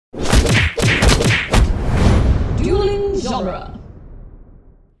genre.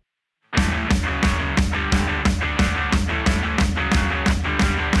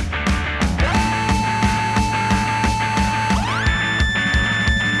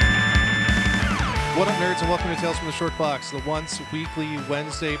 What up, nerds, and welcome to Tales from the Short Box, the once-weekly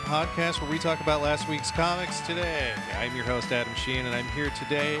Wednesday podcast where we talk about last week's comics today. I'm your host, Adam Sheehan, and I'm here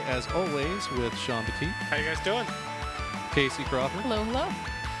today, as always, with Sean Petit. How you guys doing? Casey Crawford. Hello, hello.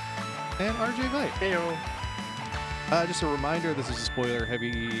 And RJ Vite. Heyo. Just a reminder, this is a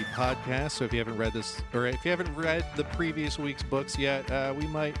spoiler-heavy podcast, so if you haven't read this, or if you haven't read the previous week's books yet, we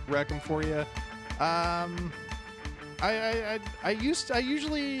might wreck them for you. I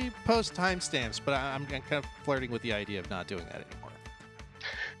usually post timestamps, but I'm kind of flirting with the idea of not doing that anymore.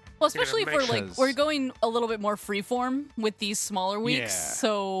 Well, especially if Because- we're going a little bit more freeform with these smaller weeks, Yeah.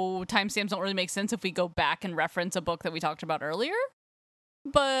 so timestamps don't really make sense if we go back and reference a book that we talked about earlier.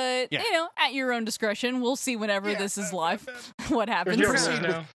 But, Yeah. at your own discretion, we'll see whenever Yeah, this is live what happens. You're Proceed right.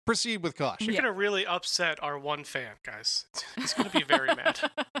 with, No. proceed with caution. You're Yeah. gonna really upset our one fan, guys. He's gonna be very mad.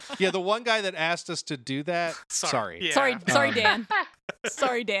 Yeah, the one guy that asked us to do that. Sorry. Yeah. Sorry, Um, Dan.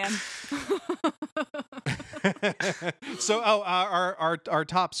 Sorry, Dan. So, our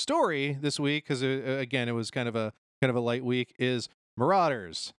top story this week, because again, it was kind of a light week, is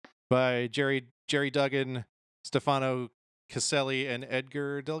Marauders by Jerry Duggan, Stefano Caselli, and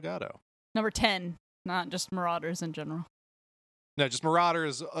Edgar Delgado. Number 10, not just Marauders in general. No, just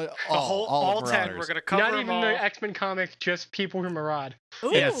Marauders. All of 10. Marauders. We're gonna cover Not them even all. the X-Men comic, just people who maraud.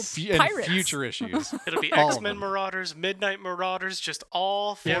 Ooh, and, and pirates. future issues. It'll be all of X-Men them. Marauders, Midnight Marauders, just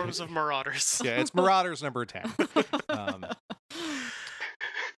all Yeah. forms of Marauders. Yeah, it's Marauders number 10.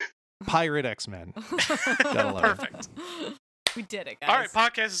 Pirate X-Men. Gotta love it. Perfect. We did it, guys. All right,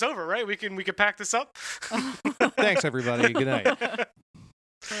 podcast is over, right? We can pack this up. Thanks, everybody. Good night.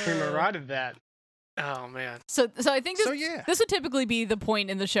 We marauded that. Oh man. So I think this So, yeah. this would typically be the point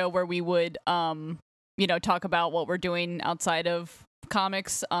in the show where we would talk about what we're doing outside of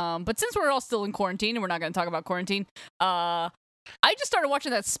comics. But since we're all still in quarantine and we're not going to talk about quarantine, I just started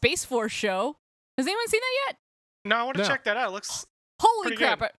watching that Space Force show. Has anyone seen that yet? No, I want to No. check that out. It looks Holy Pretty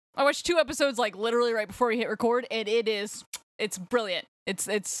crap. good. I watched 2 episodes like literally right before we hit record, and it's brilliant.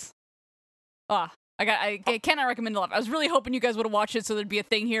 I cannot recommend it enough. I was really hoping you guys would have watched it so there'd be a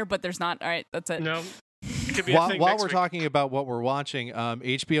thing here, but there's not. All right, that's it. No, it could be a thing While next we're week. talking about what we're watching,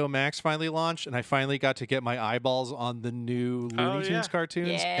 HBO Max finally launched, and I finally got to get my eyeballs on the new Looney Tunes yeah. cartoons,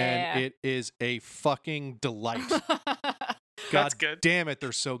 Yeah. and it is a fucking delight. That's God good. damn it,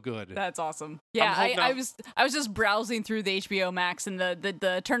 they're so good. That's awesome. Yeah, holding I out. was just browsing through the HBO Max, and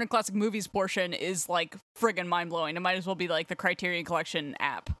the Turner Classic Movies portion is like friggin' mind blowing. It might as well be like the Criterion Collection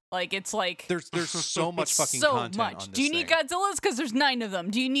app. Like it's like There's so much fucking so content much. on this Do you need thing. Godzillas? Because there's 9 of them.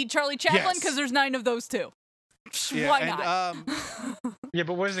 Do you need Charlie Chaplin? Yes. Because there's 9 of those too. Yeah, Why and, not? yeah,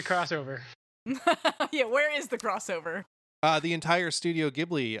 but where's the crossover? Yeah, where is the crossover? The entire Studio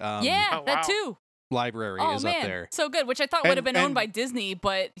Ghibli Yeah, Oh, that wow. too. library Oh is man, up there. so good. Which I thought would have And- been owned and- by Disney,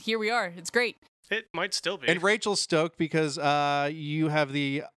 but here we are. It's great. It might still be. And Rachel's stoked because you have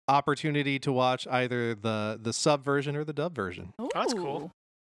the opportunity to watch either the sub version or the dub version. That's cool. Ooh.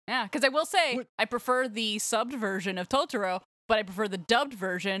 Yeah, because I will say What- I prefer the subbed version of Totoro, but I prefer the dubbed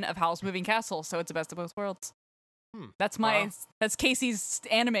version of Howl's Moving Castle. So it's the best of both worlds. That's Wow. that's Casey's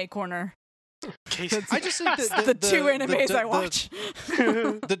anime corner. Casey. I just think that The 2 animes the- I watch.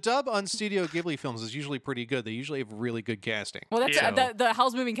 The dub on Studio Ghibli films is usually pretty good. They usually have really good casting. Well, that's Yeah. the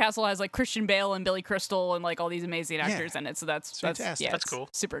Howl's Moving Castle has like Christian Bale and Billy Crystal and like all these amazing Yeah. actors in it. So that's It's fantastic. yeah, That's it's cool.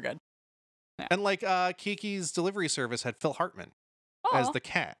 super good. And like Kiki's Delivery Service had Phil Hartman as Oh, the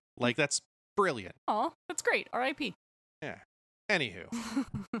cat. Like that's brilliant. that's great. R.I.P. Anywho,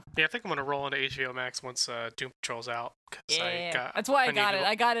 Yeah, I think I'm gonna roll into HBO Max once Doom Patrol's out. 'Cause Yeah, that's why I need got to- it.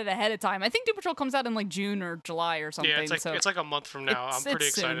 I got it ahead of time. I think Doom Patrol comes out in like June or July or something. Yeah, so it's like a month from now. I'm pretty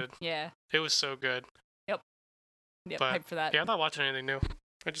it's soon. excited. Yeah, It was so good. yep, But, hyped for that. Yeah, I'm not watching anything new.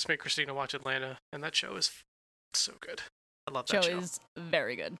 I just made Christina watch Atlanta, and that show is so good. I love that show. is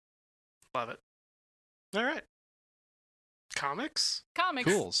very good. Love it. All right. Comics?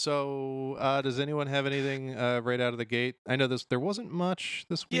 Comics. cool. So, does anyone have anything right out of the gate? I know there wasn't much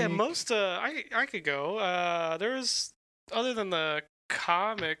this week. Yeah, most I could go. There was, other than the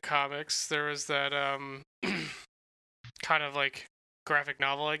comics, there was that kind of like graphic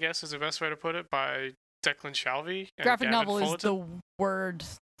novel, I guess is the best way to put it, by Declan Shalvey. and Graphic Gavin novel is Fullerton. the word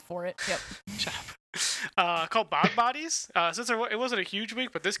for it. Yep. Shut up. Called Bod Bodies. Since it wasn't a huge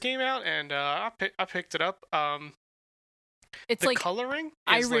week, but this came out and I picked it up. It's The like coloring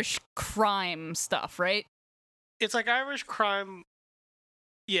is Irish crime stuff, right? it's like Irish crime.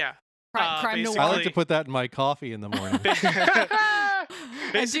 Yeah, Crime noir. I like to put that in my coffee in the morning.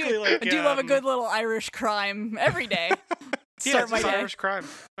 Basically, I do love a good little Irish crime every day. Yeah, Start it's my just day. Irish crime.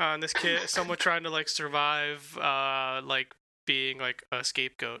 And this kid, someone trying to like survive, like being like a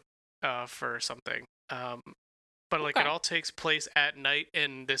scapegoat, for something. But like Okay. it all takes place at night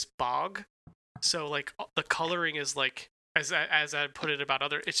in this bog, so like the coloring is like as I put it about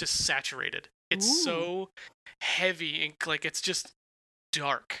other, it's just saturated. It's Ooh. so heavy and like it's just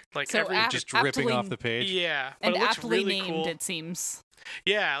dark. Like So every apt- Just dripping aptly- off the page. yeah, but And it looks aptly really named, cool. it seems.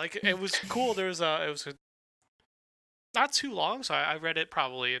 Yeah, like it was cool. There was not too long, so I read it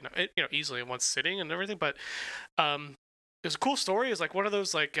probably easily in one sitting and everything. But it was a cool story. It's like one of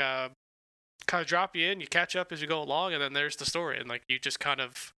those like kind of drop you in, you catch up as you go along, and then there's the story, and like you just kind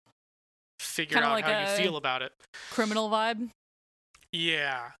of figure Kinda out like how you a- feel about it. Criminal vibe.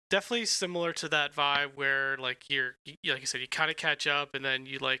 Yeah, definitely similar to that vibe where like like you said, you kind of catch up, and then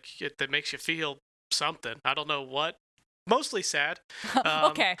you like that makes you feel something. I don't know what. Mostly sad.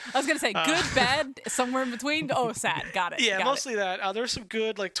 Okay, I was gonna say uh, good, bad, somewhere in between. Oh, sad. Got it. Yeah, got mostly that. There's some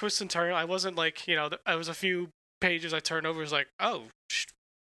good like twists and turns. I wasn't like I was a few pages I turned over. Was like, oh,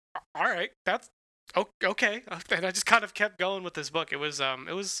 all right, that's okay, and I just kind of kept going with this book. I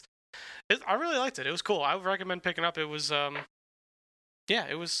really liked it. It was cool. I would recommend picking up. It was yeah,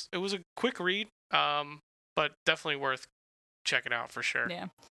 it was a quick read, but definitely worth checking out for sure. Yeah.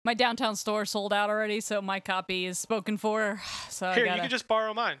 My downtown store sold out already, so my copy is spoken for. So Here, I gotta... you can just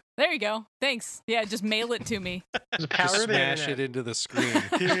borrow mine. There you go. Thanks. Yeah, just mail it to me. The power Just of the smash internet. it into the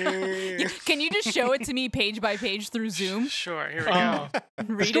screen. Can you just show it to me page by page through Zoom? Sure, here we Oh, go.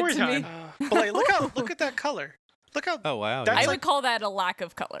 Read story it to me. time. But like, look at that color. Look how Oh wow. That's I yeah. would call that a lack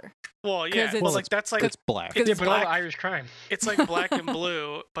of color. well, yeah. 'Cause it's- Well, like that's like It's black. Cause yeah, it's but all the black. Irish crime. it's like black and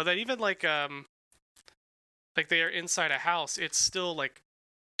blue, but then even like they are inside a house, it's still like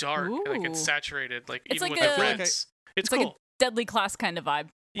dark, like it's Ooh. saturated, like It's even like with a- the prints. It's like cool. a Deadly Class kind of vibe,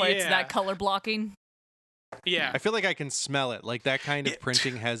 where it's Yeah. that color blocking. Yeah, I feel like I can smell it. Like that kind of Yeah.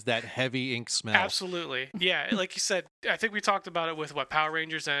 printing has that heavy ink smell. absolutely. Yeah, like you said, I think we talked about it with Power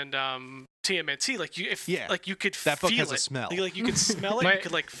Rangers and TMNT. Like you could That book feel has a it. smell. Like you could smell it, My- you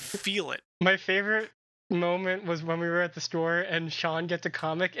could like feel it. My favorite moment was when we were at the store and Sean gets a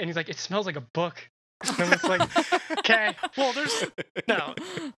comic and he's like, "It smells like a book." And it's like, okay. Well, there's no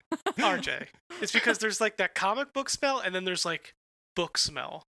RJ. It's because there's like that comic book smell, and then there's like book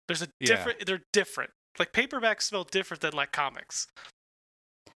smell. There's a Yeah. different. They're different. Like paperbacks smell different than like comics.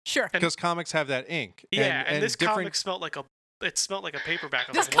 Sure. Because comics have that ink. Yeah, and this different. comic smelled like a. It smelled like a paperback.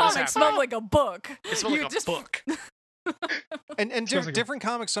 I was This like, what is comic happening? smelled like a book. It smelled You like a just- book. And Smells like a- different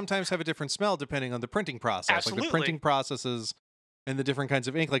comics sometimes have a different smell depending on the printing process. Like Absolutely. the printing processes and the different kinds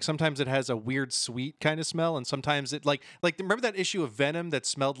of ink. Like sometimes it has a weird sweet kind of smell, and sometimes it like remember that issue of Venom that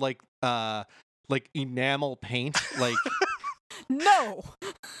smelled like enamel paint? Like No.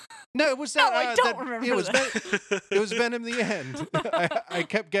 no, it was No, that. I don't that, remember it was that. it was Venom the end. I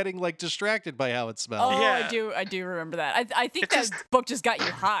kept getting like distracted by how it smelled. Oh, Yeah. I do remember that. I think It that just- book just got you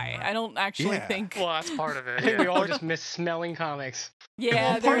high. I don't actually Yeah. think. Well, that's part of I it. think we Yeah. all just miss smelling comics.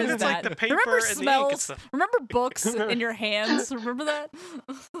 Yeah, there Part of is it's like that. the paper Remember and the ink and smells? stuff. Remember books in your hands? Remember that?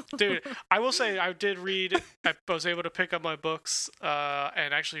 Dude, I will say I did read. I was able to pick up my books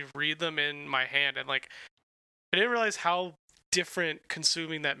and actually read them in my hand, and like I didn't realize how different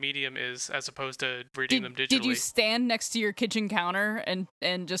consuming that medium is as opposed to reading them digitally. Did you stand next to your kitchen counter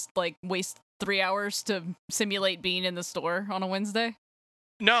and just like waste 3 hours to simulate being in the store on a Wednesday?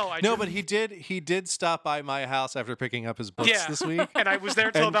 No, I No, didn't. but he did stop by my house after picking up his books Yeah. this week. And I was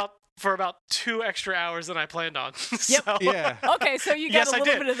there till And- for about 2 extra hours than I planned on. So, Yeah. Okay, so you got Yes, a I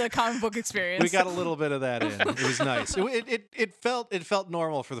little did. bit of the comic book experience. We got a little bit of that in. It was nice. It felt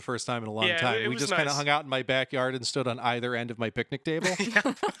normal for the first time in a long Yeah, time. it We was just kind of nice. hung out in my backyard and stood on either end of my picnic table.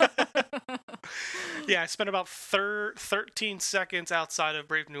 Yeah, I spent about 13 seconds outside of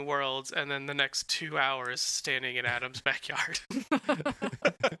Brave New Worlds, and then the next 2 hours standing in Adam's backyard.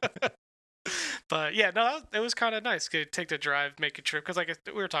 But yeah, no, it was kind of nice. Could take the drive, make a trip, because like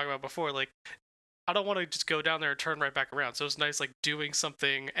we were talking about before, like I don't want to just go down there and turn right back around. So it was nice, like doing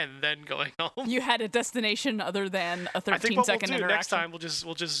something and then going home. You had a destination other than a I think 13 what second we'll do interaction. next time,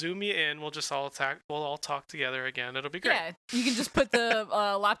 we'll just zoom you in. We'll all talk together again. It'll be great. Yeah, you can just put the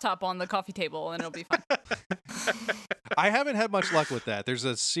laptop on the coffee table and it'll be fine. I haven't had much luck with that. There's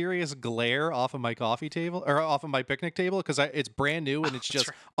a serious glare off of my coffee table or off of my picnic table because it's brand new and it's That's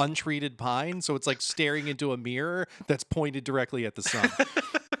just untreated pine, so it's like staring into a mirror that's pointed directly at the sun.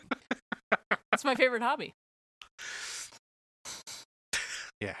 That's my favorite hobby.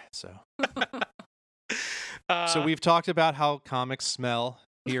 Yeah, so Uh, we've talked about how comics smell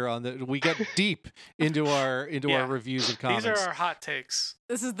here on the. We got deep into our Yeah. reviews of These comics. are our hot takes.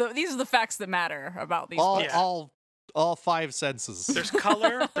 These are the facts that matter about these all, books. Yeah. all 5 senses. There's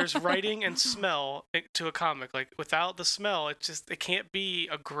color, there's writing, and smell to a comic. Like without the smell, it can't be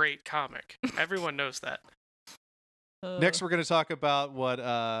a great comic. Everyone knows that. Next, we're going to talk about what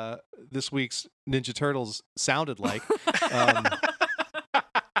this week's Ninja Turtles sounded like. Um,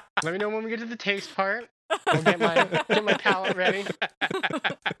 Let me know when we get to the taste part. I'll get my palate ready.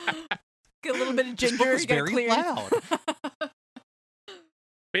 Get a little bit of this book ginger. was You got very clear. loud.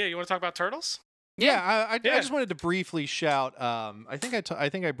 But yeah, you want to talk about turtles? Yeah, I Yeah. just wanted to briefly shout. I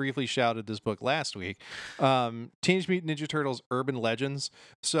think I briefly shouted this book last week. Teenage Mutant Ninja Turtles: Urban Legends.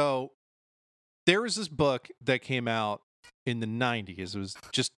 So there was this book that came out in the 90s. It was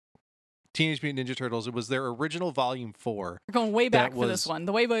just Teenage Mutant Ninja Turtles. It was their original volume 4. We're going way back That for this was- one.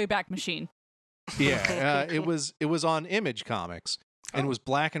 The way back machine. Yeah, it was on Image Comics and Oh. was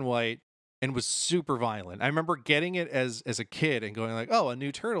black and white and was super violent. I remember getting it as a kid and going like, "Oh, a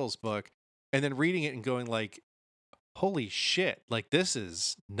new Turtles book," and then reading it and going like, "Holy shit! Like this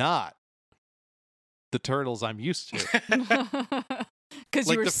is not the Turtles I'm used to." Because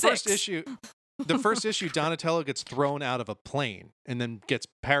Like you were the 6. the first issue, Donatello gets thrown out of a plane and then gets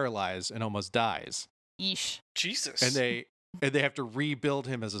paralyzed and almost dies, Yeesh. Jesus. and they have to rebuild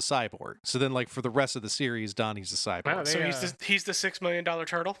him as a cyborg. So then, like for the rest of the series, Donnie's a cyborg, Wow, So they, he's the $6 million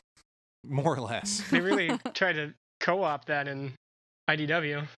turtle. more or less. they really tried to co-op that in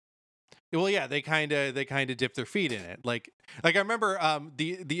IDW. Well, yeah, they kind of dip their feet in it. Like I remember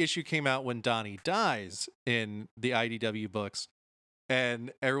the issue came out when Donnie dies in the IDW books,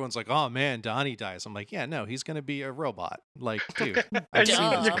 and everyone's like, "Oh man, Donnie dies." I'm like, "Yeah, no, he's gonna be a robot." Like, dude, I've And seen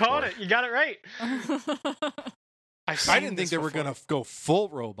Duh. this you called before. it. You got it right. I've I seen didn't think this they were before. gonna go full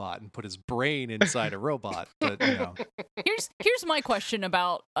robot and put his brain inside a robot, but you know, Here's my question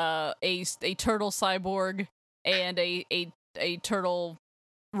about a turtle cyborg and a turtle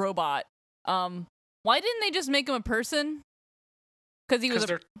robot. Why didn't they just make him a person? Because he was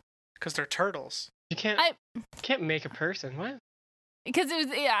Because they're turtles. You can't make a person. What? because it was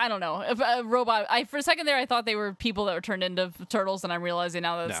I don't know a robot. For a second there I thought they were people that were turned into turtles, and I'm realizing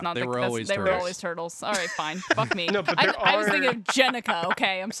now that it's No, not. they were always they were turtles. always turtles. All right, fine. Fuck me. No, but I there was are- thinking of Jenica.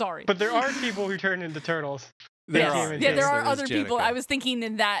 Okay, I'm sorry. But there are people who turn into turtles. there Yes. are. Yeah, Yeah, Yes, there are is other people. Jenica. I was thinking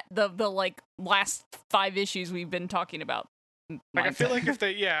in that the like last 5 issues we've been talking about. Like I feel like if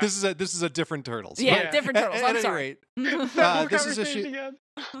they This is a different Turtles. Yeah, Yeah. different turtles. At I'm any sorry. rate, That whole this is conversation issue- again.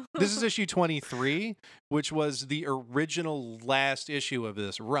 this is issue 23, which was the original last issue of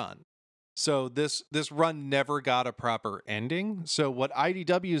this run. So this run never got a proper ending. So what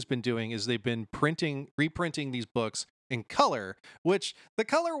IDW has been doing is they've been reprinting these books in color, which the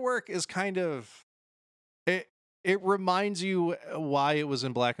color work is kind of it reminds you why it was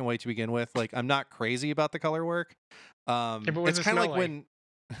in black and white to begin with. Like I'm not crazy about the color work. but what It's does it kind of smell like when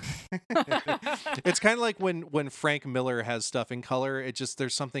it's kind of like when Frank Miller has stuff in color. It just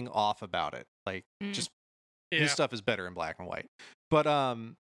there's something off about it. Like Mm. just yeah. his stuff is better in black and white. But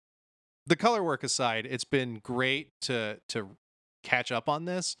the color work aside, it's been great to catch up on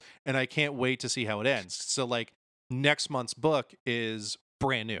this, and I can't wait to see how it ends. So like next month's book is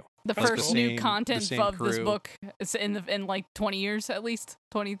brand new. The That's first cool. new the content same of this crew. book is in like 20 years at least,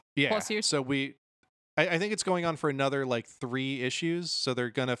 20 Yeah. plus years. So I think it's going on for another like 3 issues, so they're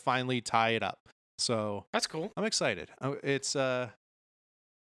gonna finally tie it up. So That's cool. I'm excited. It's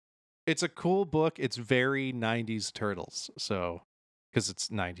a cool book. It's very 90s Turtles. So because it's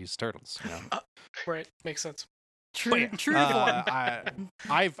 90s Turtles, you know. Right. Makes sense. True, true to form.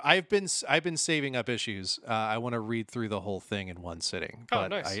 I've been saving up issues. I want to read through the whole thing in one sitting. Oh, But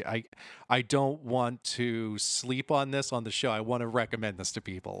nice. I don't want to sleep on this on the show. I want to recommend this to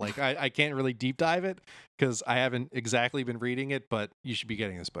people. Like I can't really deep dive it because I haven't exactly been reading it, but you should be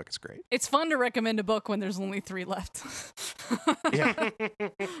getting this book. It's great. It's fun to recommend a book when there's only 3 left. Yeah.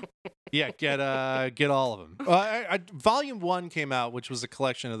 Yeah, get all of them. Volume 1 came out, which was a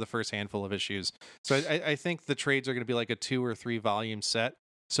collection of the first handful of issues. So I think the trades are going to be like a 2 or 3 volume set.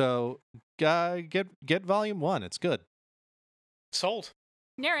 So get volume 1. It's good. Sold.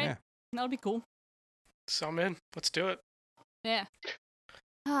 Yeah, right. Yeah. That'll be cool. So I'm in. Let's do it. Yeah.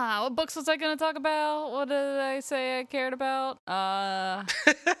 What books was I gonna talk about? What did I say I cared about?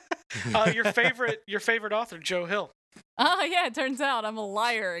 Your favorite author, Joe Hill. Yeah, it turns out I'm a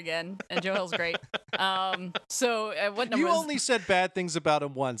liar again, and Joe Hill's great. So what number You is- only said bad things about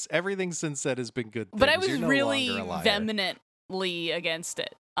him once. Everything since then has been good things. But I was You're no really longer a liar. vehemently against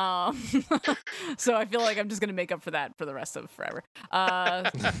it. So I feel like I'm just gonna make up for that for the rest of forever.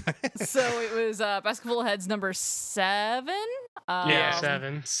 So it was Basketball Heads number 7. Yeah,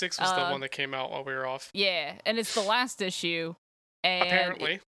 7. 6 was the one that came out while we were off. Yeah, and it's the last issue. And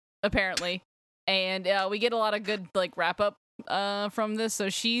Apparently. And we get a lot of good like wrap up from this. So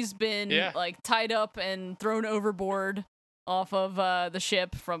she's been like tied up and thrown overboard off of the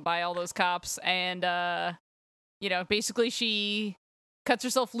ship by all those cops, and basically she cuts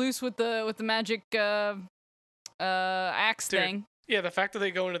herself loose with the magic axe thing. Yeah, the fact that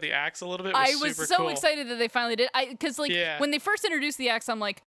they go into the axe a little bit was I was super so cool. excited that they finally did. Because when they first introduced the axe, I'm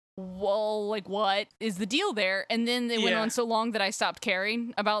like, well, like, what is the deal there? And then it went on so long that I stopped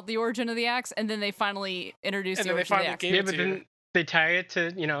caring about the origin of the axe, and then they finally introduced the origin of the axe. Yeah, but then they tie it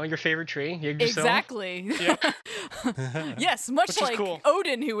to, your favorite tree. Exactly. Yes, much Which like cool.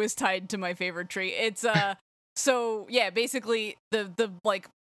 Odin, who was tied to my favorite tree. It's so yeah, basically the like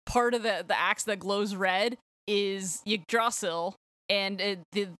part of the axe that glows red is Yggdrasil, and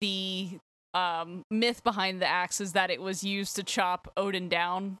the myth behind the axe is that it was used to chop Odin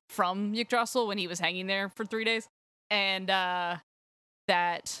down from Yggdrasil when he was hanging there for 3 days, and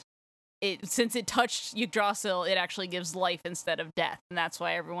that since it touched Yggdrasil, it actually gives life instead of death, and that's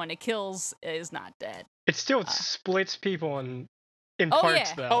why everyone it kills is not dead. It still splits people in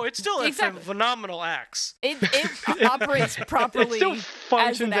parts, though. Oh, it's still a phenomenal axe. It operates properly. It still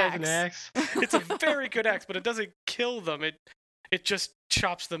functions as an axe. It's a very good axe, but it doesn't kill them. It just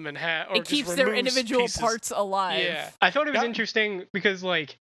chops them in half. Or it keeps their individual parts alive. Yeah. I thought it was interesting because,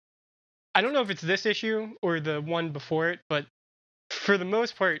 like, I don't know if it's this issue or the one before it, but for the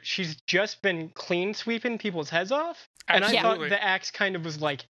most part, she's just been clean sweeping people's heads off. And I thought the axe kind of was,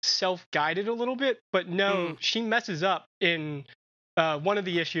 like, self-guided a little bit, but no, she messes up in one of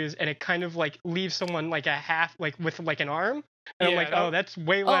the issues, and it kind of, like, leaves someone, like, a half, like, with, like, an arm. And I'm like, that's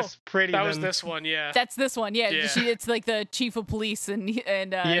way less pretty That was this one, yeah. That's this one, yeah. It's like the chief of police, and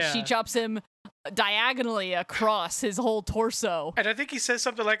she chops him diagonally across his whole torso. And I think he says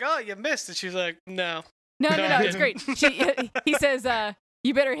something like, "Oh, you missed," and she's like, "No, it's great." He says,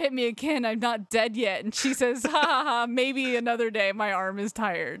 "You better hit me again. I'm not dead yet." And she says, "Ha ha ha! Maybe another day. My arm is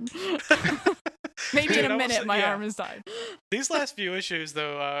tired." Maybe in a minute, my arm is tired. These last few issues,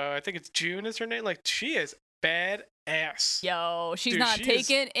 though, I think it's June is her name. Like, she is badass. Yo, she's not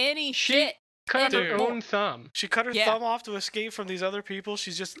taking any shit. Cut her own thumb. She cut her thumb off to escape from these other people.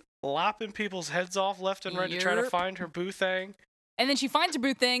 She's just lopping people's heads off left and right to try to find her boo thing. And then she finds her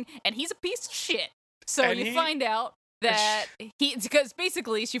boo thing, and he's a piece of shit. So you find out that because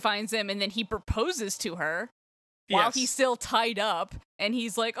basically she finds him, and then he proposes to her while he's still tied up, and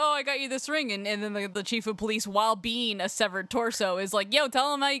he's like, "Oh, I got you this ring," and then the chief of police, while being a severed torso, is like, "Yo,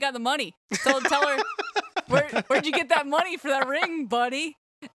 tell him how you got the money. Tell her where'd you get that money for that ring, buddy?"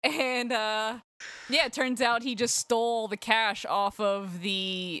 And it turns out he just stole the cash off of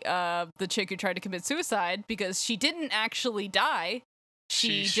the chick who tried to commit suicide, because she didn't actually die.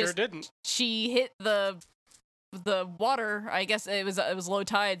 She sure didn't. She hit the water. I guess it was low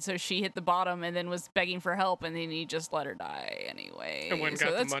tide, so she hit the bottom and then was begging for help, and then he just let her die anyway. And went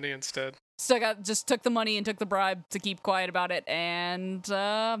and got the money instead. So just took the money and took the bribe to keep quiet about it, and so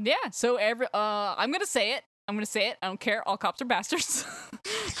I'm gonna say it. I don't care. All cops are bastards.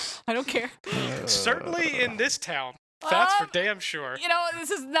 I don't care. Certainly in this town. That's for damn sure. This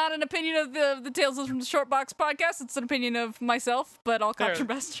is not an opinion of the Tales from the Short Box podcast. It's an opinion of myself, but all cops are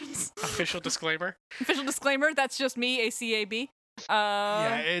bastards. Official disclaimer. Official disclaimer. That's just me, ACAB.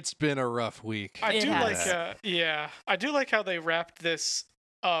 Yeah, it's been a rough week. I do like how they wrapped this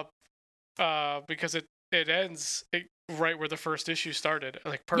up because it ends right where the first issue started,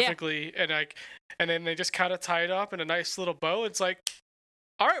 like perfectly, and then they just kind of tie it up in a nice little bow. It's like,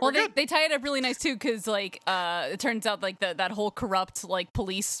 all right, we're good. They tie it up really nice too, because it turns out like that whole corrupt like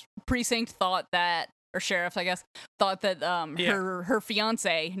police precinct sheriff, I guess, thought that her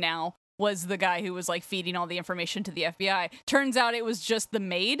fiance now was the guy who was like feeding all the information to the FBI. Turns out it was just the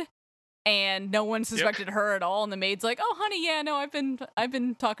maid, and no one suspected her at all. And the maid's like, "Oh, honey, yeah, no, I've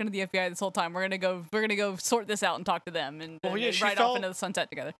been talking to the FBI this whole time. We're gonna go sort this out and talk to them and ride off into the sunset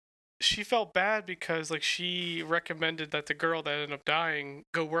together." She felt bad because like she recommended that the girl that ended up dying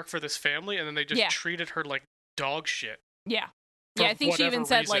go work for this family, and then they just treated her like dog shit. Yeah, I think she even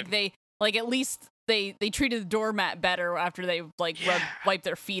said like they at least they treated the doormat better after they wiped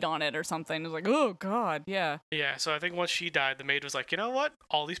their feet on it or something. It was like, oh god, yeah. Yeah, so I think once she died, the maid was like, you know what?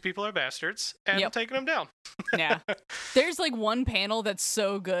 All these people are bastards, and I'm taking them down. Yeah. There's like one panel that's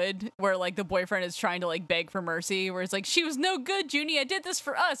so good where like the boyfriend is trying to like beg for mercy, where it's like, "She was no good, Junie. I did this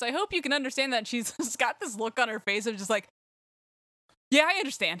for us. I hope you can understand that." She's got this look on her face of just like, Yeah, I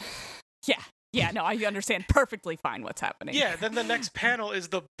understand. Yeah, no, I understand perfectly fine what's happening. Yeah, then the next panel is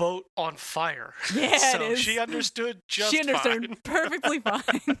the boat on fire. Yeah, so it is. she understood just She understood fine. perfectly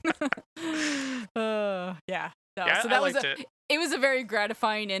fine. Yeah. No, Yeah, so I that liked was it. It was a very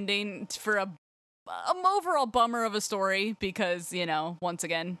gratifying ending for a overall bummer of a story because, once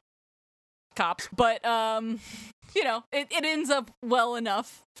again, cops. But it ends up well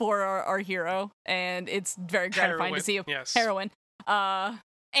enough for our hero, and it's very gratifying to see a heroine. And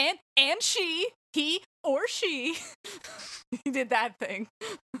he or she he did that thing.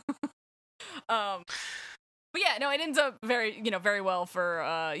 But yeah, no, it ends up very well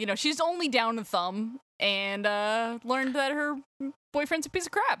for she's only down a thumb and learned that her boyfriend's a piece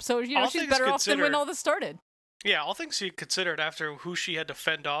of crap. So she's better off than when all this started. Yeah, all things she considered after who she had to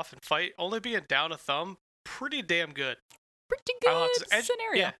fend off and fight, only being down a thumb, pretty damn good. Pretty good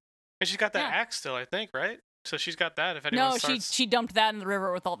scenario. Yeah. And she's got that axe still, I think, right? So she's got that if anyone starts... she dumped that in the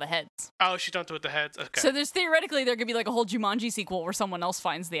river with all the heads. Oh, she dumped it with the heads? Okay. So there could be like a whole Jumanji sequel where someone else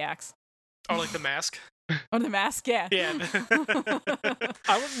finds the axe. Or like The Mask. Or The Mask, yeah. Yeah.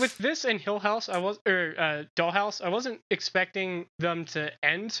 With this and Dollhouse, I wasn't expecting them to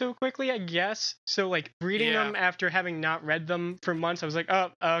end so quickly, I guess. So like reading them after having not read them for months, I was like, oh,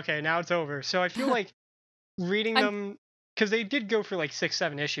 okay, now it's over. So I feel like reading them, because they did go for like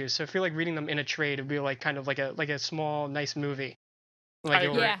 6-7 issues, so I feel like reading them in a trade would be like kind of like a small nice movie. Like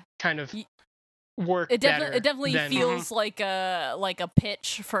it would kind of work. It definitely than, feels like a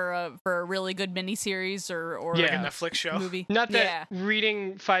pitch for a really good miniseries or like a Netflix show movie. Not that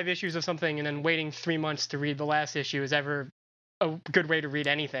reading 5 issues of something and then waiting 3 months to read the last issue is ever a good way to read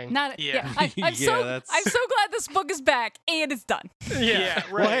anything. I'm so glad this book is back and it's done. Yeah,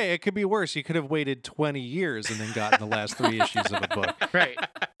 right. Well, hey, it could be worse. You could have waited 20 years and then gotten the last 3 issues of a book. Right.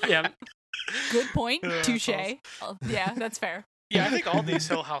 Yeah. Good point. Touche. Yeah, that's fair. Yeah, I think all these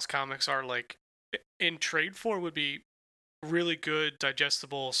Hill House comics are like in trade form would be really good,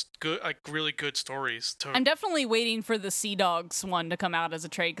 digestible, really good stories. I'm definitely waiting for the Sea Dogs one to come out as a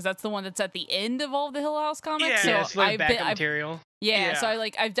trade because that's the one that's at the end of all the Hill House comics. Yeah, it's like backup material. Yeah, so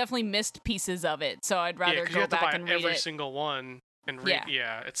I've definitely missed pieces of it. So I'd rather go back and read every single one and read.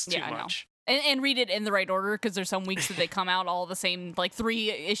 Yeah, it's too much. And read it in the right order because there's some weeks that they come out all the same, like 3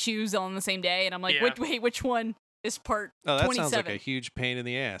 issues on the same day, and I'm like, wait, which one is part 27? Oh, that sounds like a huge pain in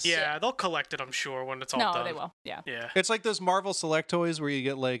the ass. Yeah, they'll collect it, I'm sure, when it's all done. No, they will. Yeah. It's like those Marvel Select toys where you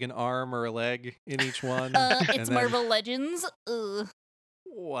get like an arm or a leg in each one. It's Marvel Legends.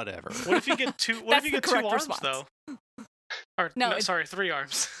 Whatever. What if you get 2? What if you get 2 arms though? Or sorry, 3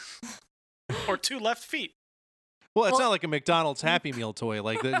 arms. Or 2 left feet. Well, it's not like a McDonald's Happy Meal toy.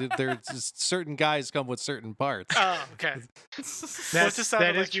 Like there's just certain guys come with certain parts. Oh, okay. That just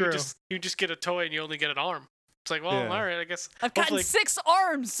sounded like true. You just get a toy and you only get an arm. It's like, well, all right, I guess. I've gotten 6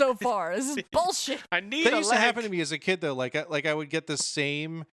 arms so far. This is bullshit. I need that a used leg. to happen to me as a kid, though. Like I would get the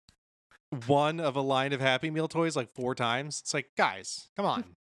same one of a line of Happy Meal toys like 4 times. It's like, guys, come on.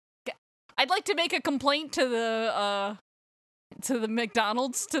 I'd like to make a complaint to the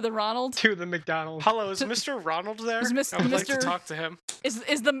McDonald's, to the Ronald. To the McDonald's. Hello, is Mr. Ronald there? I would like to talk to him.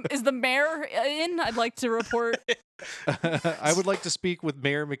 Is the mayor in? I'd like to report. I would like to speak with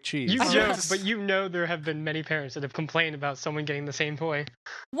Mayor McCheese. You joke, but there have been many parents that have complained about someone getting the same toy.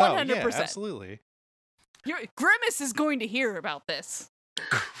 100%. Yeah, absolutely. Grimace is going to hear about this.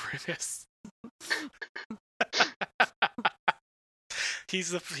 Grimace. He's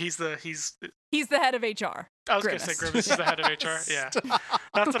the head of HR. I was going to say Grimace is the head of HR. Yeah.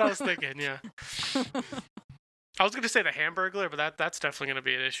 That's what I was thinking, yeah. I was going to say the Hamburglar, but that's definitely going to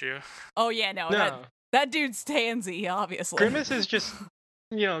be an issue. Oh yeah, no. That dude's tansy, obviously. Grimace is just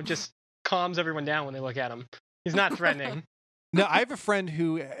calms everyone down when they look at him. He's not threatening. No, I have a friend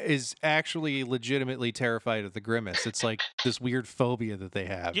who is actually legitimately terrified of the Grimace. It's like this weird phobia that they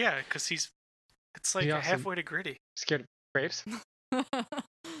have. Yeah, because it's like halfway to Gritty. Scared of grapes? I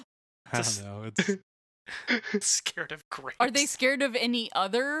don't know. It's scared of grapes. Are they scared of any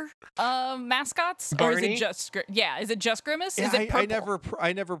other mascots? Barney? Or is it just is it just Grimace? Yeah, is it purple?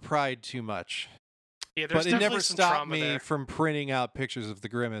 I never pried too much. Yeah, but it never stopped me from printing out pictures of the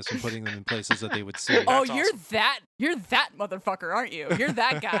Grimace and putting them in places that they would see. Oh, you're awesome. You're that motherfucker, aren't you? You're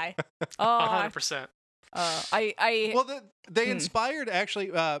that guy. 100%. They inspired actually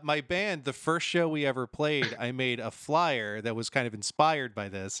my band. The first show we ever played, I made a flyer that was kind of inspired by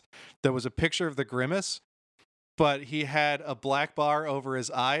this. There was a picture of the Grimace, but he had a black bar over his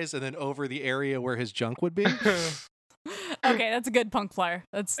eyes and then over the area where his junk would be. Okay, that's a good punk flyer.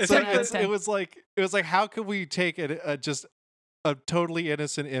 It was like how could we take just a totally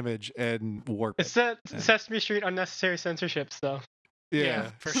innocent image and warp it? It's that Sesame Street unnecessary censorships, though.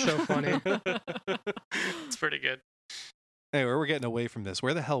 Yeah. for So sure. funny. It's pretty good. Anyway, we're getting away from this.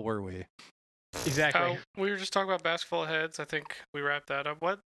 Where the hell were we? Exactly. Oh, we were just talking about basketball heads. I think we wrapped that up.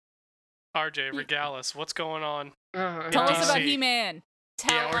 What? RJ, regale us. What's going on? Tell us about DC. He-Man.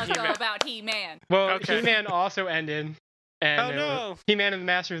 Tell or us He-Man. about He-Man. Well, Okay. He-Man also ended. And Oh no! He-Man and the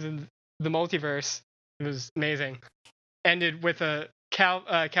Masters of the Multiverse. It was amazing. Ended with a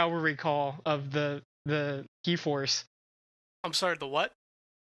cavalry call of the He-Force. I'm sorry. The what?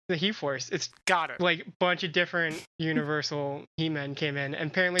 The He-Force. It's Got it. like a bunch of different Universal He-Men came in,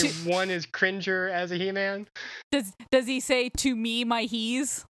 and apparently one is Cringer as a He-Man. Does he say to me my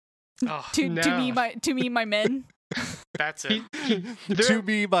he's? Oh, To me No. my men? that's it. To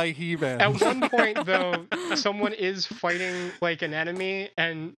be by He-Man. At one point, though, someone is fighting like an enemy,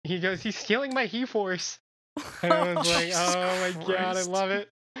 and he goes, "He's stealing my He-Force." And I was like, Jesus "Oh my god, I Christ. love it."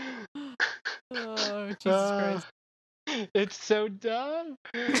 Oh, Jesus Uh, Christ. It's so dumb.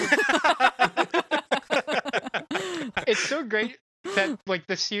 It's so great that like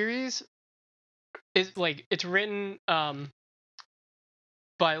the series is like it's written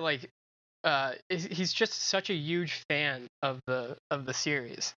by like he's just such a huge fan of the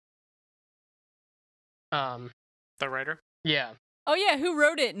series. The writer. Yeah. Oh yeah, who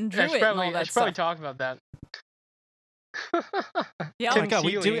wrote it and drew it and all I that should probably stuff? talk about that. Yeah. Oh my God,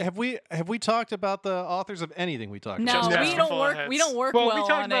 Keighley. have we talked about the authors of anything we talked No, about? Just we Basketball don't work. Heads. We don't work Well, well, we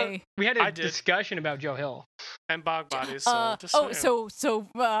talked on about a. we had I a did. discussion about Joe Hill. And bog bodies. So just So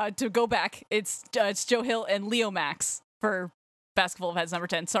to go back, it's Joe Hill and Leo Max for Basketball of Heads number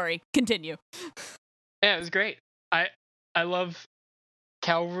 10. Sorry, continue. Yeah, it was great. I love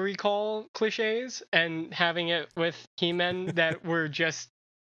cavalry call cliches and having it with He-Men that were just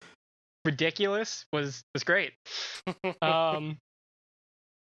ridiculous was great.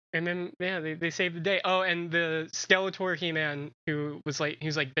 And then they saved the day. Oh, and the Skeletor He-Man who's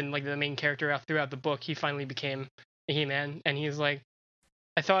been like the main character throughout the book. He finally became a He-Man, and he's like,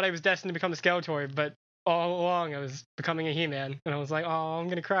 I thought I was destined to become a Skeletor, but all along I was becoming a He-Man, and I was like, oh, I'm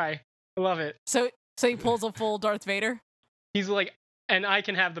gonna cry. I love it. So he pulls a full Darth Vader. He's like, and I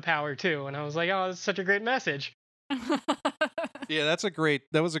can have the power too, and I was like, oh, that's such a great message. Yeah,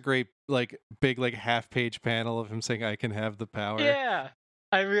 that was a great like big like half-page panel of him saying I can have the power. Yeah,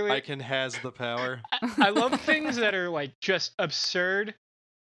 I can has the power. I love things that are like just absurd,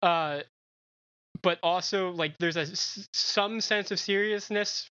 but also like there's some sense of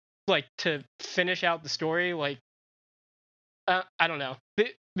seriousness, like to finish out the story. Like, I don't know,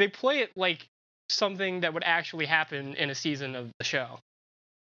 they play it like something that would actually happen in a season of the show,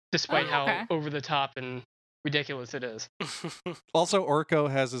 despite how over the top and ridiculous it is. Also, Orko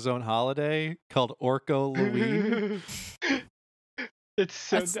has his own holiday called Orko Halloween. It's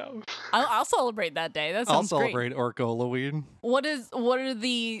so dumb. I'll celebrate that day. That I'll sounds great. celebrate Orko Halloween. What does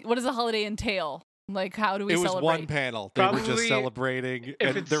the holiday entail? Like, how do we It was celebrate? one panel. They were just Probably celebrating,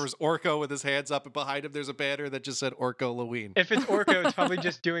 if and there was Orko with his hands up, and behind him there's a banner that just said Orko Halloween. If it's Orko, it's probably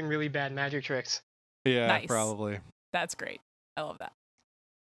just doing really bad magic tricks. Yeah, Nice. probably. That's great. I love that.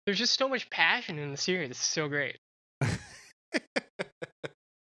 There's just so much passion in the series. It's so great.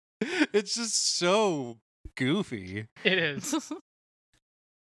 It's just so goofy. It is.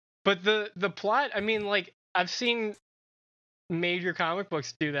 But the plot, I mean, like, I've seen major comic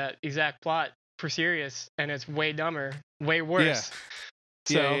books do that exact plot for Sirius, and it's way dumber, way worse.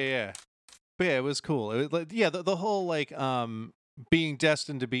 So, Yeah. But yeah, it was cool. It was like, yeah, the whole like being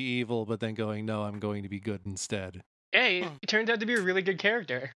destined to be evil, but then going, no, I'm going to be good instead. hey, it turns out to be a really good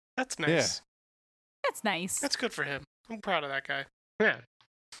character. That's nice. That's nice. That's good for him. I'm proud of that guy. Yeah.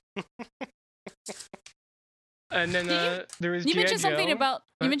 And then there was You G.I. mentioned something Joe. about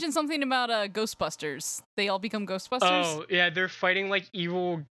What? Ghostbusters. They all become Ghostbusters. Oh, yeah, they're fighting like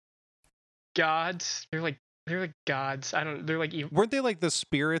evil gods. They're like gods. They're like evil. Weren't they like the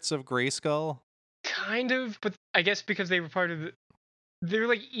spirits of Grayskull? Kind of, but I guess because they were part of they're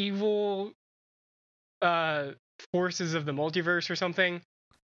like evil forces of the multiverse or something.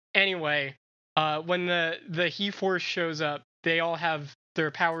 Anyway, when the He-Force shows up, they all have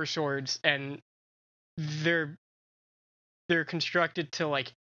their power swords, and they're constructed to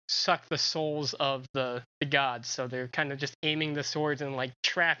like suck the souls of the gods. So they're kind of just aiming the swords and like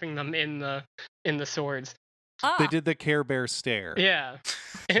trapping them in the swords. They did the Care Bear stare. Yeah.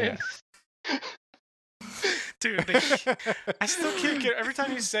 Yeah. Dude, I still can't get. Every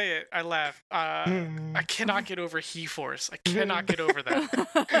time you say it, I laugh. I cannot get over He-Force. I cannot get over that.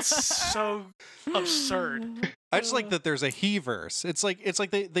 It's so absurd. I just like that there's a He-verse. It's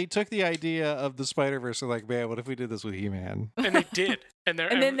like they took the idea of the Spider-Verse and like, man, what if we did this with He-Man? And they did. And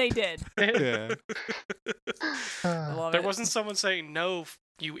then they did. Yeah. I love There it. wasn't someone saying, no,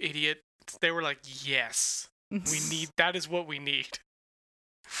 you idiot. They were like, yes. That is what we need.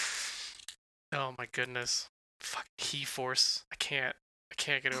 Oh my goodness. Fuck He-Force. I can't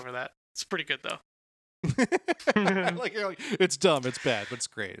get over that. It's pretty good though. like, you're like, it's dumb, it's bad, but it's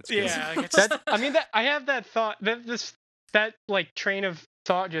great. It's good. Yeah, like, I have that thought that like train of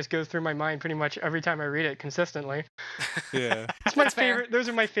thought just goes through my mind pretty much every time I read it consistently. Yeah. It's my That's fair. favorite. Those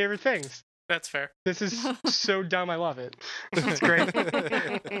are my favorite things. That's fair. This is so dumb. I love it. It's great.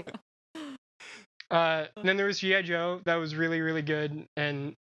 Then there was G.I. Joe. That was really, really good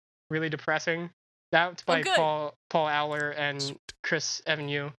and really depressing. That's by good. Paul Allor and Chris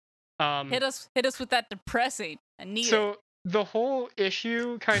Evanu. Hit us with that depressing. I need it. So the whole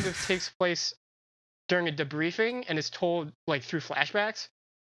issue kind of takes place during a debriefing and is told like through flashbacks.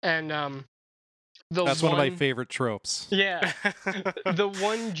 And that's one of my favorite tropes. Yeah. The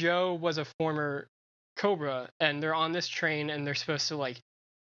one Joe was a former Cobra, and they're on this train and they're supposed to like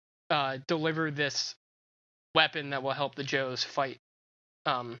deliver this weapon that will help the Joes fight.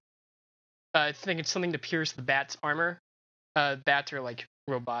 I think it's something to pierce the Bat's armor. Bats are like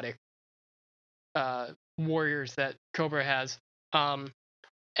robotic warriors that Cobra has.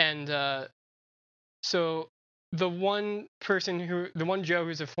 So the one Joe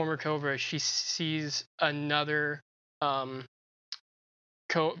who's a former Cobra, she sees another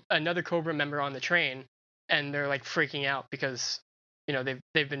Cobra member on the train, and they're like freaking out because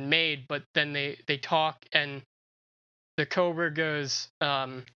they've been made, but then they talk, and the Cobra goes,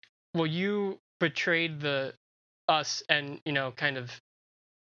 well, you betrayed us and kind of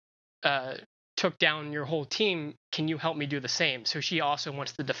took down your whole team. Can you help me do the same? So she also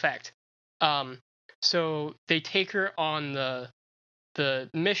wants to defect. So they take her on the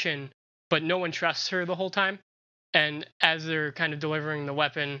mission, but no one trusts her the whole time. And as they're kind of delivering the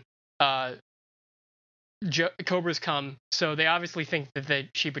weapon, Cobras come, so they obviously think that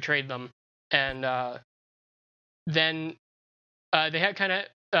she betrayed them. And then they had kind of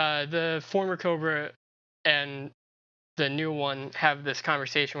the former Cobra and the new one have this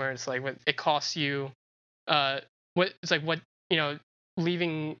conversation where it's like, it costs you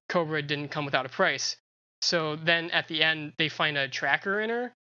leaving Cobra didn't come without a price. So then at the end they find a tracker in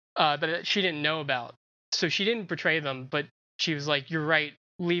her that she didn't know about. So she didn't betray them, but she was like, you're right,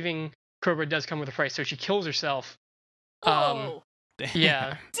 leaving Cobra does come with a price. So she kills herself. Whoa.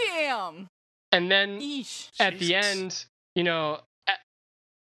 Yeah. Damn. And then Eesh. at the end,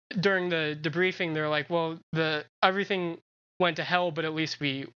 during the debriefing, they're like, well, everything went to hell, but at least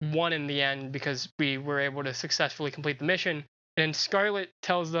we won in the end because we were able to successfully complete the mission. And Scarlet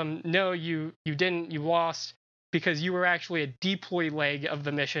tells them, no, you didn't, you lost, because you were actually a deploy leg of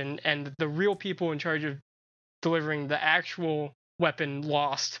the mission, and the real people in charge of delivering the actual weapon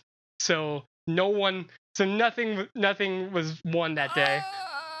lost. So nothing was won that day.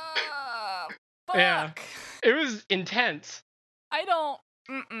 Fuck. Yeah. It was intense. I don't.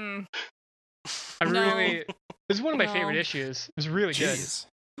 Mm-mm. It was one of my No. favorite issues. It was really Jeez.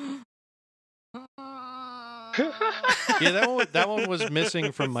 good. Yeah, that one was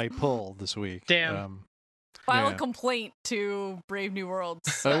missing from my pull this week. Damn. File Yeah. a complaint to Brave New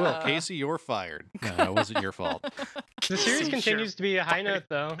Worlds. Oh well, Casey, you're fired. No, it wasn't your fault. The series Sure. continues to be a high note,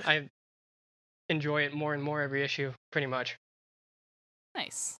 though. I enjoy it more and more every issue, pretty much.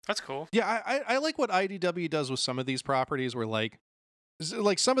 Nice. That's cool. Yeah, I like what IDW does with some of these properties where like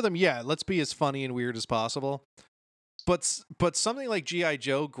some of them, yeah, let's be as funny and weird as possible. But something like G.I.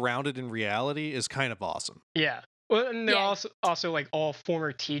 Joe grounded in reality is kind of awesome. Yeah. Well, and they're Yeah. also like all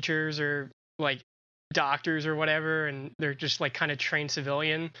former teachers or like doctors or whatever, and they're just like kind of trained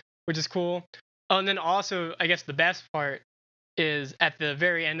civilian, which is cool. Oh, and then also, I guess the best part is at the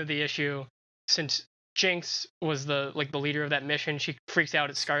very end of the issue, since Jinx was the leader of that mission, she freaks out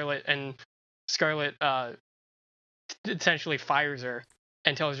at Scarlet, and Scarlet essentially fires her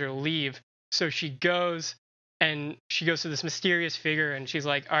and tells her to leave. So she goes to this mysterious figure, and she's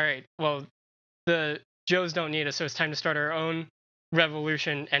like, all right, well, the Joes don't need us, so it's time to start our own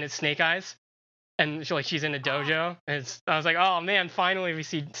revolution, and it's Snake Eyes. And she's in a dojo, and I was like, oh man, finally we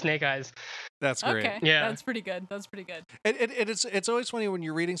see Snake Eyes. That's great. Okay. Yeah. That's pretty good. And it's always funny when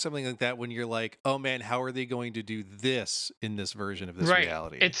you're reading something like that when you're like, oh man, how are they going to do this in this version of this Right.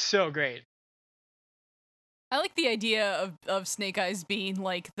 reality? It's so great. I like the idea of Snake Eyes being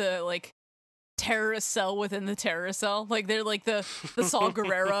like the terrorist cell within the terrorist cell. Like they're like the Saul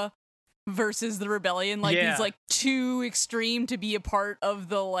Guerrera versus the rebellion. Like Yeah. he's like too extreme to be a part of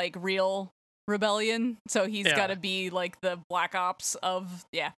the like real rebellion, so he's got to be like the Black Ops of.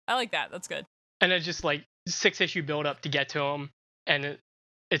 Yeah, I like that. That's good. And it's just like 6-issue build up to get to him, and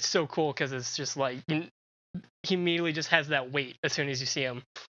it's so cool because it's just like he immediately just has that weight as soon as you see him.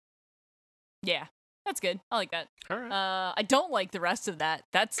 Yeah, that's good. I like that. All right. I don't like the rest of that.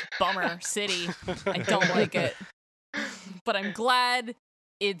 That's Bummer City. I don't like it. But I'm glad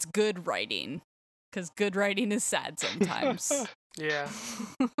it's good writing, because good writing is sad sometimes. Yeah.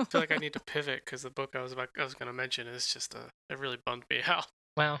 I feel like I need to pivot because the book I was going to mention is just it really bummed me out.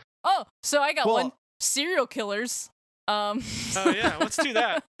 Wow. Oh, so I got one. Serial killers. Oh yeah, let's do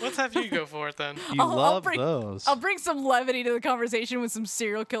that. Let's have you go for it then. Love those. I'll bring some levity to the conversation with some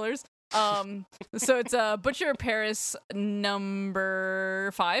serial killers. So it's Butcher of Paris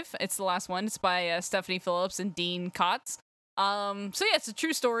number 5. It's the last one. It's by Stephanie Phillips and Dean Kotz. So yeah, it's a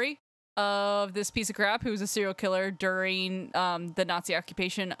true story of this piece of crap who was a serial killer during the Nazi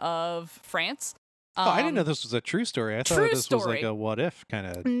occupation of France. I didn't know this was a true story. I thought this was like a what if kind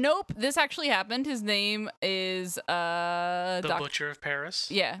of. Nope, this actually happened. His name is the Butcher of Paris.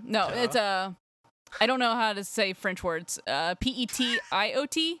 Yeah, no, it's I don't know how to say French words. Petiot.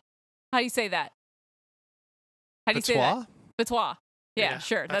 How do you say that? How do you say that? Betoit. Yeah,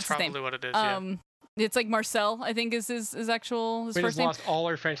 sure. That's his name. Probably what it is. Yeah. It's like Marcel, I think is his first name. We just lost all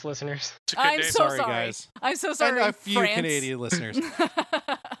our French listeners. I'm so sorry, guys. I'm so sorry. And a few France. Canadian listeners.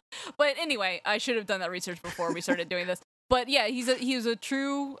 But anyway, I should have done that research before we started doing this. But yeah, he was a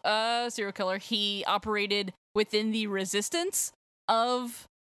true serial killer. He operated within the resistance of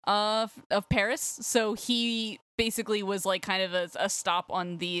Paris, so he basically was like kind of a stop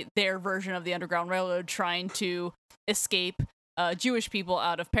on their version of the Underground Railroad, trying to escape Jewish people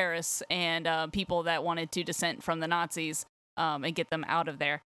out of Paris and people that wanted to dissent from the Nazis and get them out of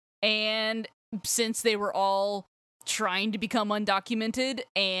there. And since they were all trying to become undocumented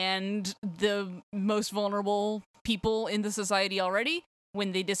and the most vulnerable people in the society already,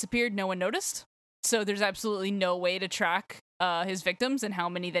 when they disappeared, no one noticed. So there's absolutely no way to track his victims and how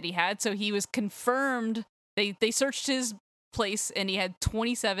many that he had. So he was confirmed. They searched his place and he had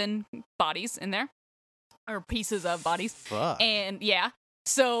 27 bodies in there, or pieces of bodies. Fuck. And yeah,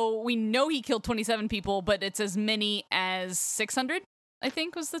 so we know he killed 27 people, but it's as many as 600, I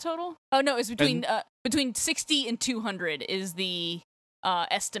think was the total. Oh no, it's between 60 and 200 is the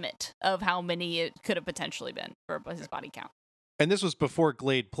estimate of how many it could have potentially been for his body count. And this was before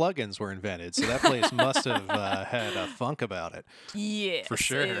Glade plugins were invented, so that place must have had a funk about it. Yeah, for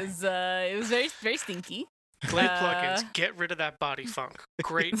sure. It was very, very stinky. Glade plugins, get rid of that body funk.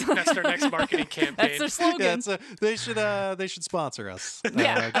 Great. That's their next marketing campaign. That's their slogan. Yeah, they should sponsor us.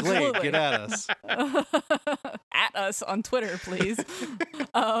 Yeah, Glade, absolutely. get at us. At us on Twitter, please.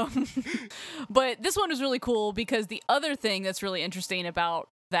 But this one was really cool because the other thing that's really interesting about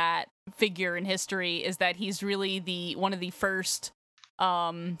that figure in history is that he's really one of the first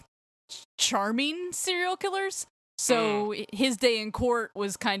charming serial killers. So his day in court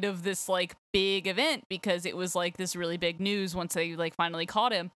was kind of this like big event because it was like this really big news once they like finally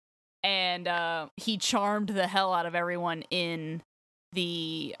caught him, and he charmed the hell out of everyone in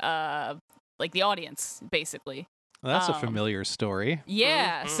the like the audience basically. Well, that's a familiar story.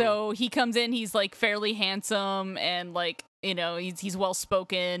 Yeah, so he comes in, he's like fairly handsome and like, you know, he's well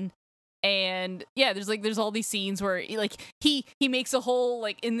spoken. And yeah, there's all these scenes where he makes a whole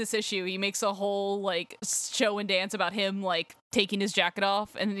like in this issue, he makes a whole like show and dance about him like taking his jacket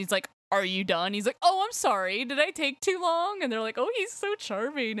off, and then he's like, "Are you done?" He's like, "Oh, I'm sorry. Did I take too long?" And they're like, "Oh, he's so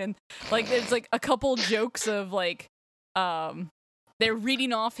charming." And like there's like a couple jokes of like they're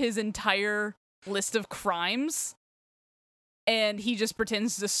reading off his entire list of crimes and he just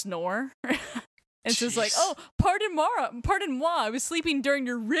pretends to snore. It's just like, "Oh, pardon moi, I was sleeping during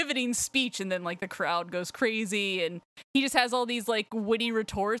your riveting speech," and then like the crowd goes crazy, and he just has all these like witty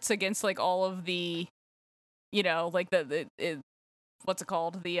retorts against like all of the, you know, like the what's it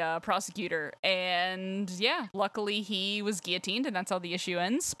called, the prosecutor, and yeah, luckily he was guillotined, and that's how the issue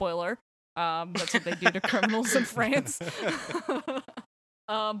ends. Spoiler, that's what they do to criminals in France.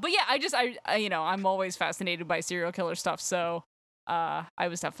 But yeah, I you know, I'm always fascinated by serial killer stuff, so I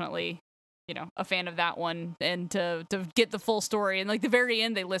was definitely, you know, a fan of that one, and to get the full story, and like the very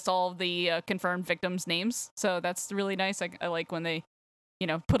end they list all of the confirmed victims' names, so that's really nice. I like when they, you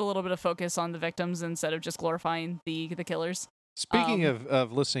know, put a little bit of focus on the victims instead of just glorifying the killers. Speaking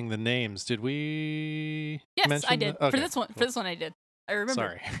of listing the names, did we? Yes, I did. Okay, for this one I did. I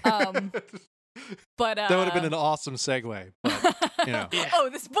remember. Sorry. But that would have been an awesome segue. But, you know. Yeah. Oh,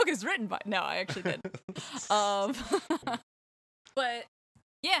 this book is written by. No, I actually did. But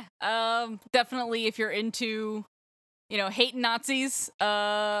yeah, definitely if you're into, hating Nazis,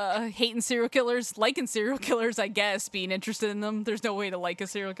 hating serial killers, liking serial killers, I guess, being interested in them. There's no way to like a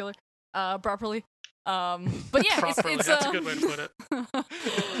serial killer properly. But yeah, Properly, it's that's a good way to put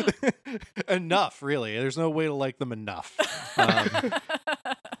it. Enough, really. There's no way to like them enough.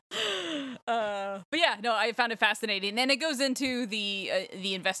 But yeah, no, I found it fascinating, and it goes into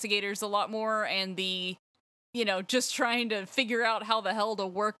the investigators a lot more, and the just trying to figure out how the hell to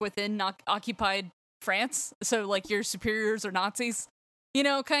work within occupied France. So like your superiors are Nazis,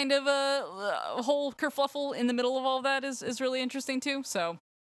 kind of a whole kerfluffle in the middle of all of that is really interesting too. So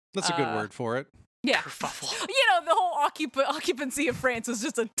that's a good word for it. Yeah. Kerfuffle. The whole occupancy of France was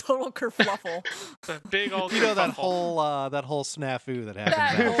just a total kerfluffle. The big old that whole snafu that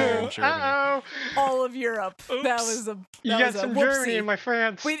happened in Germany. All of Europe. Oops. That was a You got some Germany in my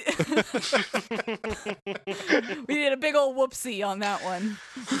France. We did a big old whoopsie on that one.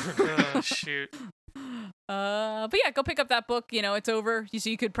 Oh, shoot. But yeah, go pick up that book. It's over. So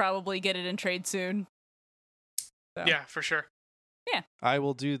you could probably get it in trade soon. So. Yeah, for sure. Yeah. I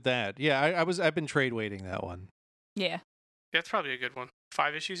will do that. Yeah, I've been trade waiting that one. Yeah. That's probably a good one.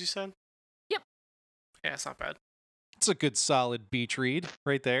 5 issues, you said? Yep. Yeah, it's not bad. It's a good solid beach read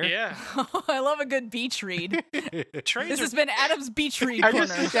right there. Yeah. I love a good beach read. Trades This has been Adam's beach read corner.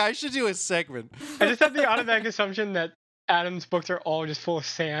 I should do a segment. I just have the automatic assumption that Adam's books are all just full of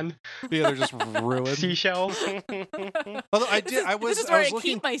sand. Yeah, they're just ruined. Seashells. Although this is where I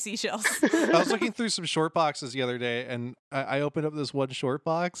keep my seashells. I was looking through some short boxes the other day, and I opened up this one short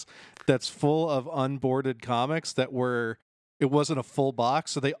box that's full of unboarded comics that it wasn't a full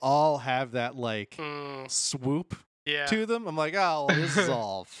box, so they all have that like swoop to them. I'm like, oh, well, this is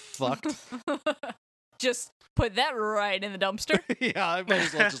all fucked. Just put that right in the dumpster. Yeah, I might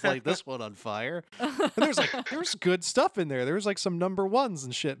as well just light this one on fire. And there's good stuff in there. There was like some number ones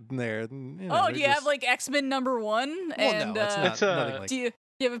and shit in there. And, do you have like X-Men number 1? Well, and no, it's not. Nothing like. Do you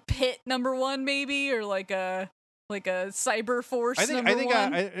have a Pit number 1 maybe, or like a Cyber Force number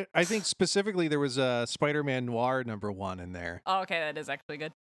 1? I think specifically there was a Spider-Man Noir number 1 in there. Oh, okay, that is actually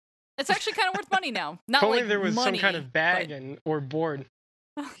good. It's actually kind of worth money now. Not only like there was money, some kind of bag or board.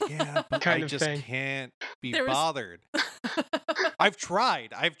 Yeah, but I just can't be bothered. I've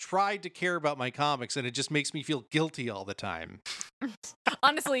tried to care about my comics, and it just makes me feel guilty all the time.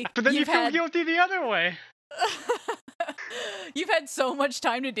 Honestly, but then you feel guilty the other way. You've had so much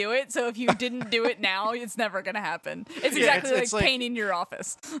time to do it, so if you didn't do it now, it's never gonna happen. It's exactly like painting your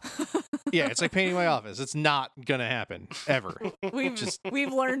office. Yeah, it's like painting my office. It's not gonna happen ever.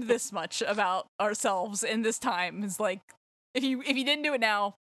 We've learned this much about ourselves in this time. It's like if you didn't do it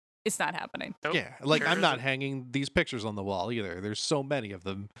now, it's not happening. Nope. Yeah, like I'm not hanging these pictures on the wall either. There's so many of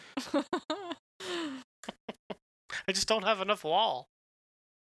them. I just don't have enough wall.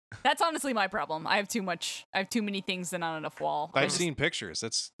 That's honestly my problem. I have too many things and not enough wall. I've seen pictures.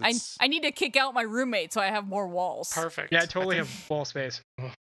 That's I need to kick out my roommate so I have more walls. Perfect. Yeah, I totally have wall space.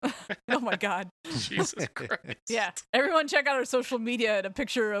 Oh my god. Jesus Christ. Yeah. Everyone check out our social media and a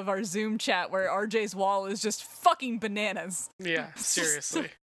picture of our Zoom chat where RJ's wall is just fucking bananas. Yeah, seriously.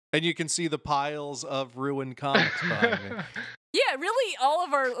 And you can see the piles of ruined comics behind me. Yeah, really, all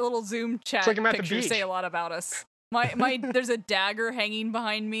of our little Zoom chat pictures say a lot about us. My there's a dagger hanging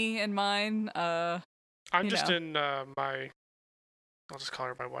behind me and mine. I'm just in my. I'll just call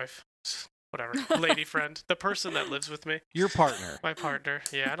her my wife. Whatever, lady friend, the person that lives with me. Your partner. My partner.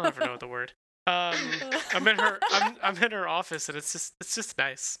 Yeah, I don't ever know the word. I'm in her office, and it's just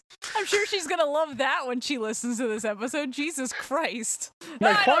nice. I'm sure she's gonna love that when she listens to this episode. Jesus Christ!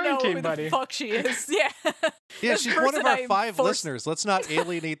 My I don't know who buddy. the fuck she is. Yeah. Yeah, she's one of our 5 listeners. Let's not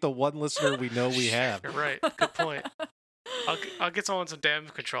alienate the one listener we know we have. You're right. Good point. I'll get someone some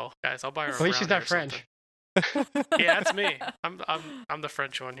damage control, guys. I'll buy her. At least she's not French. Yeah, that's me. I'm the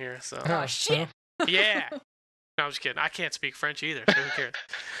French one here. So. Oh shit. Yeah. No, I'm just kidding. I can't speak French either. So who cares?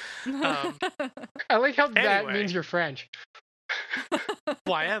 I like how that means you're French.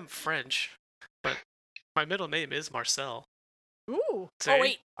 Well, I am French, but my middle name is Marcel. Ooh. See? Oh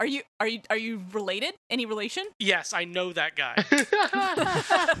wait, are you related? Any relation? Yes, I know that guy.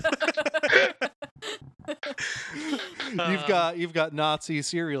 You've got Nazi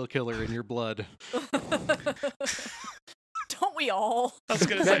serial killer in your blood. Don't we all? I was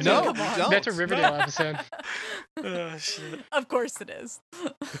gonna say no. That's a Riverdale episode. Oh shit. Of course it is.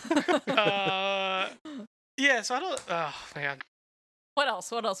 Yeah. So I don't. Oh man. What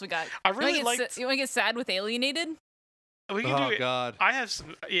else? What else we got? I really liked. You want to get sad with Alienated? We can do it. God. I have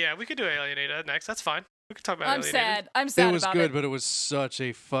some. Yeah, we could do Alienated next. That's fine. We could talk about Alienated. I'm sad. It was about good, it. but it was such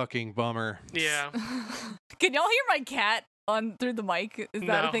a fucking bummer. Yeah. Can y'all hear my cat? on through the mic? Is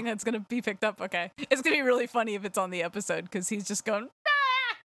that a thing that's gonna be picked up? Okay, it's gonna be really funny if it's on the episode because he's just going.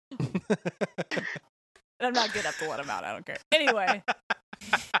 Ah! I'm not good up to let him out. I don't care. Anyway.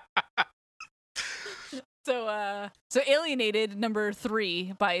 So Alienated number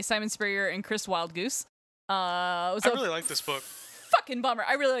 3 by Simon Spurrier and Chris Wildgoose. I really like this book. Fucking bummer.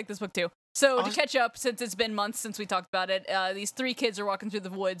 I really like this book too. So to catch up, since it's been months since we talked about it, these 3 kids are walking through the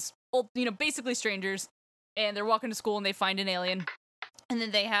woods, basically strangers, and they're walking to school and they find an alien, and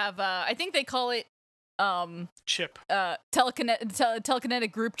then they have, I think they call it, Chip.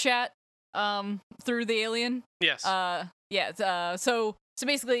 Telekinetic group chat, through the alien. Yes. So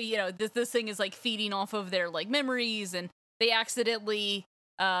basically, this thing is like feeding off of their like memories, and they accidentally,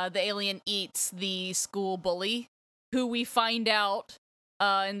 the alien eats the school bully, who we find out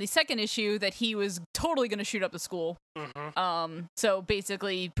in the second issue that he was totally going to shoot up the school. Mm-hmm. So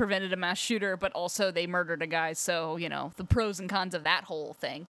basically prevented a mass shooter, but also they murdered a guy. So, the pros and cons of that whole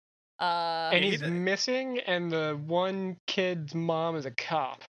thing. And he's missing, and the one kid's mom is a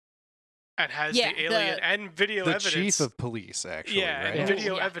cop. And has the alien and video evidence. The chief of police, actually. Yeah, right? and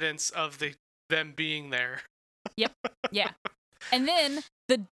video evidence of them being there. Yep. Yeah. And then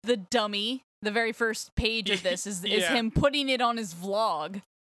the dummy, the very first page of this is him putting it on his vlog.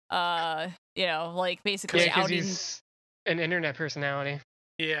 Like basically outing. He's an internet personality.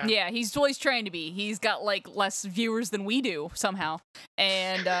 Yeah. Yeah, he's always trying to be. He's got like less viewers than we do somehow.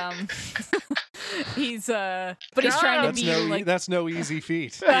 And he's trying to be that's no easy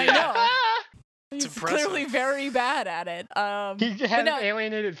feat. I know. It's He's impressive. clearly very bad at it. He hasn't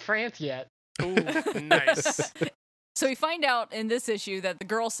alienated France yet. Ooh, nice. So we find out in this issue that the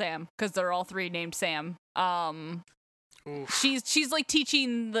girl Sam, because they're all 3 named Sam, she's like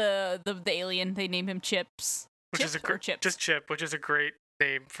teaching the alien. They name him Chips. Just Chip, which is a great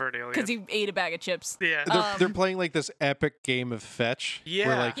name for an alien. Because he ate a bag of chips. Yeah. They're playing like this epic game of fetch. Yeah.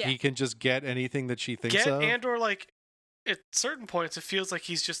 Where like he can just get anything that she thinks of. And or like at certain points it feels like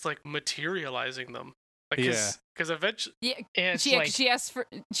he's just like materializing them. Like because eventually she asked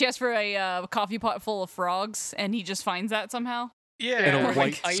for a coffee pot full of frogs, and he just finds that somehow. Yeah. And or a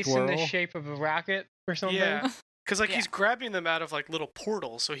white ice squirrel. in the shape of a rocket or something. Yeah. Because he's grabbing them out of like little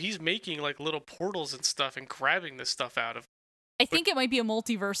portals, so he's making like little portals and stuff and grabbing this stuff out of. I think it might be a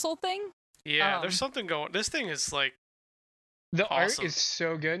multiversal thing. Yeah, there's something going. This thing is like the awesome. art is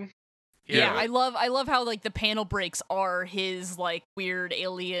so good. Yeah, I love how like the panel breaks are his like weird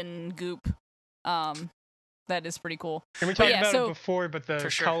alien goop. That is pretty cool. And we talked about it before, but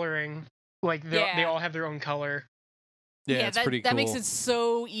the coloring, like they all have their own color. Yeah, it's pretty cool. That makes it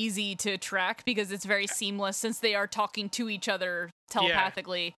so easy to track because it's very seamless since they are talking to each other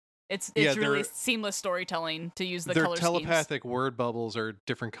telepathically. It's really seamless storytelling to use the color schemes. Their telepathic word bubbles are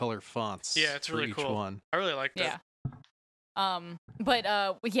different color fonts. Yeah, it's really cool. One. I really like that. Yeah.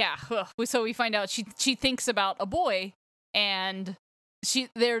 So we find out she thinks about a boy, and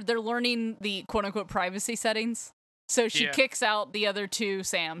they're learning the quote unquote privacy settings. So she kicks out the other 2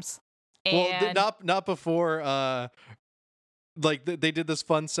 Sams. And not before. Like they did this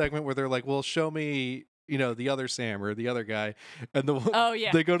fun segment where they're like, "Well, show me, the other Sam or the other guy," and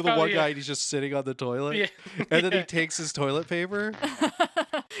they go to the one guy and he's just sitting on the toilet, and then he takes his toilet paper.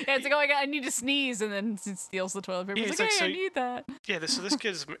 It's like, oh my god, I need to sneeze, and then he steals the toilet paper. He's like, hey, I need that. Yeah, so this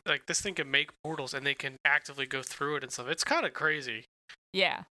kid's like, this thing can make portals, and they can actively go through it and stuff. It's kind of crazy.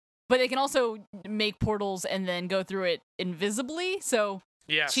 Yeah, but they can also make portals and then go through it invisibly. So.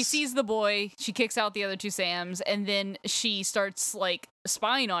 Yes. She sees the boy, she kicks out the other 2 Sams, and then she starts, like,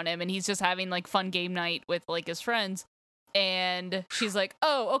 spying on him, and he's just having, like, fun game night with, like, his friends. And she's like,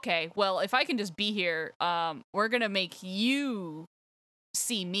 oh, okay, well, if I can just be here, we're gonna make you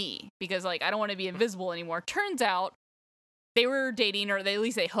see me, because, like, I don't want to be invisible anymore. Turns out, they were dating, or at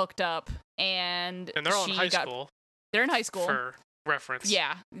least they hooked up, and they're all in high school. They're in high school. For reference.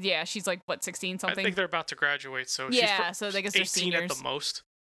 Yeah, she's like, what, 16 something? I think they're about to graduate, so so I guess they're 18 seniors at the most.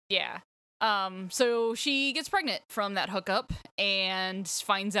 Yeah. So she gets pregnant from that hookup and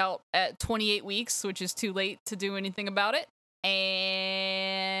finds out at 28 weeks, which is too late to do anything about it,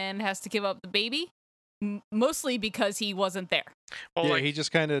 and has to give up the baby, mostly because he wasn't there. Well, he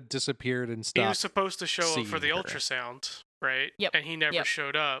just kind of disappeared and stopped. He was supposed to show up for the her. Ultrasound, right? Yep. And he never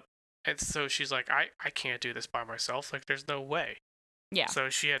showed up. And so she's like, I can't do this by myself. Like, there's no way. Yeah. So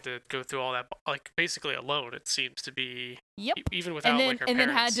she had to go through all that, like, basically alone, it seems to be. Yep. Even without, like, her parents. And then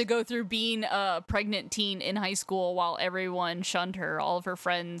had to go through being a pregnant teen in high school while everyone shunned her. All of her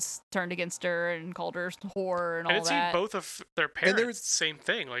friends turned against her and called her whore and all that. And it seemed both of their parents, same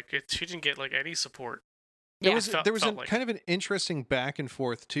thing. Like, she didn't get, like, any support. There was kind of an interesting back and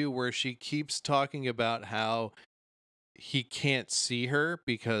forth, too, where she keeps talking about how he can't see her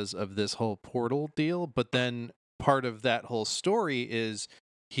because of this whole portal deal, but then part of that whole story is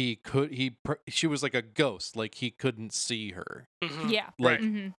she was like a ghost, like he couldn't see her. Mm-hmm. Yeah. Like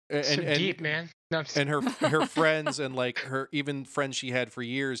Mhm. and Deep, man. No, I'm and her friends and like her even friends she had for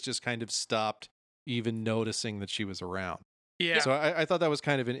years just kind of stopped even noticing that she was around. Yeah. So I thought that was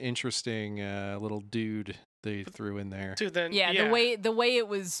kind of an interesting little dude they threw in there. Dude, then Yeah, the way it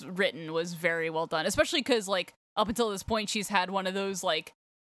was written was very well done, especially because like up until this point she's had one of those like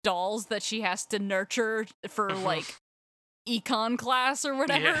dolls that she has to nurture for like econ class or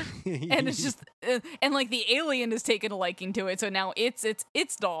whatever, and it's just and like the alien has taken a liking to it, so now it's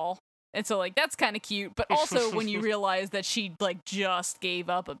doll, and so like that's kind of cute. But also when you realize that she like just gave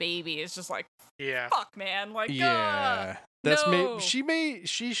up a baby, it's just like fuck, man, like yeah. That's no.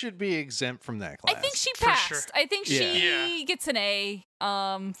 she should be exempt from that class. I think she For passed. sure. I think Yeah. she gets an A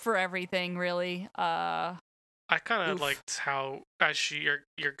for everything really. I kind of Oof. liked how as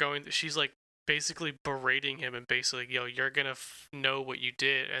you're going, she's like basically berating him and basically, you're gonna know what you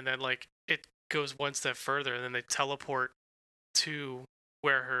did, and then like it goes one step further, and then they teleport to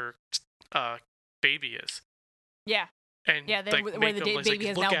where her baby is. Yeah. And Yeah, like, where make the him, like, baby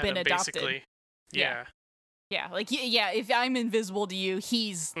has look now at been him, adopted. basically. Yeah. Yeah, like yeah, if I'm invisible to you,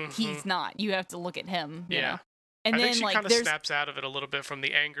 he's Mhm. not. You have to look at him. You Yeah. know? And I then think she like kind of there's snaps out of it a little bit from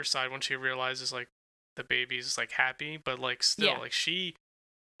the anger side when she realizes like the baby's like happy, but like still Yeah. like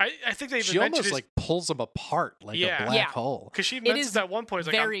I think they even she mentioned almost like pulls them apart like Yeah. a black Yeah. hole. because she It mentions is at one point, it's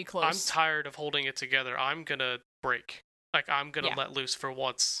like, very I'm close. tired of holding it together. I'm gonna break. Like I'm gonna Yeah. let loose for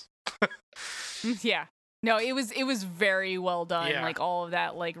once. yeah. No, it was very well done. Yeah. Like all of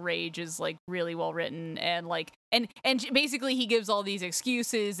that like rage is like really well written, and like and basically he gives all these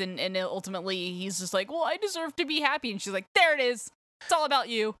excuses, and ultimately he's just like, well, I deserve to be happy, and she's like, there it is, it's all about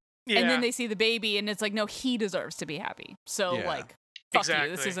you. Yeah. And then they see the baby, and it's like, no, he deserves to be happy. So Yeah. like, fuck you.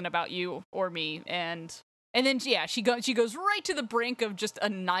 This Exactly. isn't about you or me. And then yeah, she goes right to the brink of just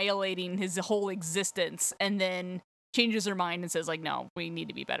annihilating his whole existence, and then changes her mind and says like, no, we need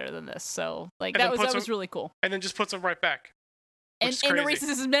to be better than this. So like And then that puts was really cool. and then just puts him right back. Which And is and crazy. erases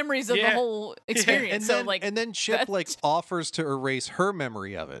his memories of the Yeah. whole experience. And so then, like and then Chip that's- like offers to erase her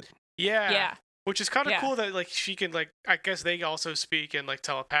memory of it. Yeah. Which is kind of Yeah. cool that like she can like, I guess they also speak and like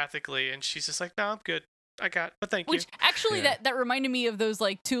telepathically, and she's just like, no, I'm good. But thank you. Which actually Yeah. that reminded me of those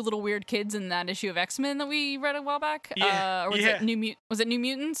like two little weird kids in that issue of X-Men that we read a while back. Yeah. Or was Yeah. it New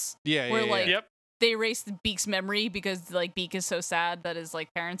Mutants? Yeah, Where, yeah, like, yeah. Yep. They erased Beak's memory because like Beak is so sad that his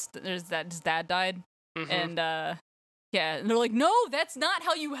like parents that his dad died. Mhm. And yeah, and they're like, no, that's not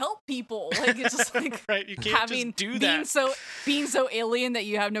how you help people. Like it's just like right. You can't having just do that. being so alien that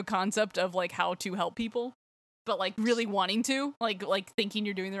you have no concept of like how to help people, but like really wanting to, like thinking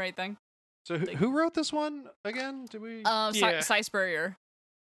you're doing the right thing. So who wrote this one again? Did we? Yeah. Cy Spurrier.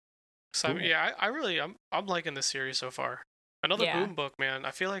 So Cool. yeah, I'm liking this series so far. Another Yeah. Boom book, man.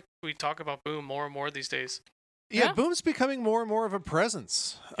 I feel like we talk about Boom more and more these days. Yeah. Boom's becoming more and more of a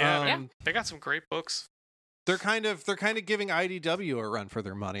presence. Yeah. Yeah. They got some great books. They're kind of giving IDW a run for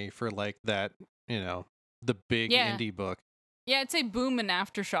their money for like that, the big Yeah. indie book. Yeah, I'd say Boom and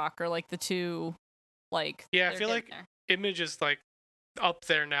Aftershock are like the two, like. Yeah, I they're feel getting like there. Image is like up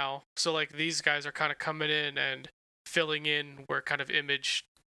there now. So like these guys are kind of coming in and filling in where kind of Image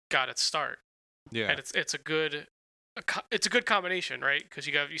got its start. Yeah. And it's a good combination, right? Because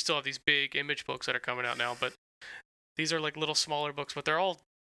you still have these big Image books that are coming out now, but these are like little smaller books, but they're all.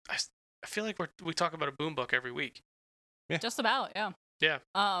 I feel like we talk about a Boom book every week. Just about, yeah.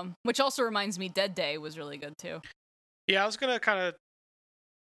 Yeah. Which also reminds me, Dead Day was really good too. Yeah, I was gonna kind of.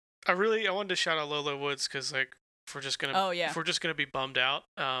 I wanted to shout out Lola Woods because like if we're just gonna be bummed out,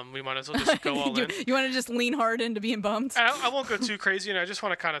 we might as well just go all in. You want to just lean hard into being bummed? I won't go too crazy, and I just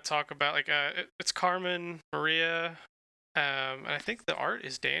want to kind of talk about like it's Carmen Maria, and I think the art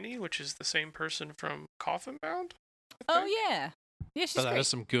is Danny, which is the same person from Coffin Bound. Oh yeah, she's that great. is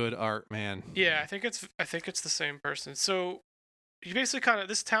some good art, man. Yeah, I think it's the same person. So you basically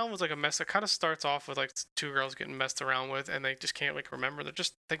this town was like a mess. It kind of starts off with like two girls getting messed around with, and they just can't like remember. They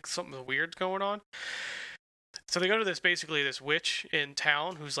just think something weird's going on. So they go to this witch in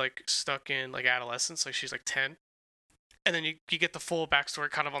town who's like stuck in like adolescence, like she's like 10, and then you get the full backstory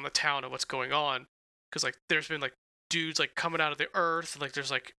kind of on the town and what's going on, because like there's been like dudes like coming out of the earth, and like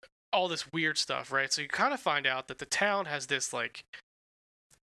there's like all this weird stuff, right? So you kind of find out that the town has this like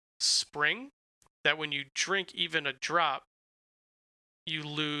spring that when you drink even a drop, you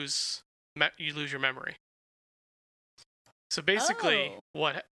lose your memory. So basically,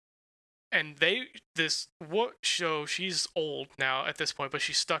 so she's old now at this point, but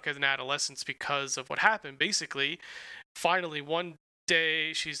she's stuck as an adolescence because of what happened. Basically, finally one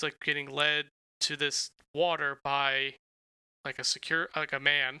day she's like getting led to this water by like a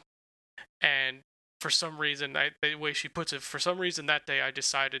man, and for some reason, the way she puts it, for some reason that day I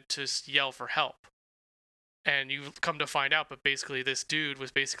decided to yell for help. And you come to find out, but basically this dude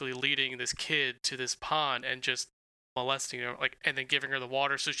was basically leading this kid to this pond and just molesting her, like, and then giving her the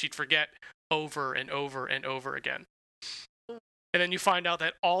water so she'd forget over and over and over again. And then you find out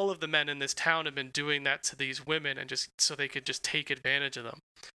that all of the men in this town have been doing that to these women, and just so they could just take advantage of them.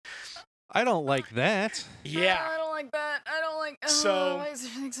 I don't like that. Yeah. I don't like that. I don't like.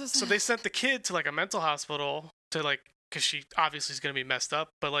 So they sent the kid to like a mental hospital to like, because she obviously is gonna be messed up.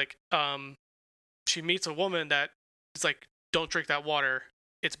 But like, she meets a woman that is like, don't drink that water.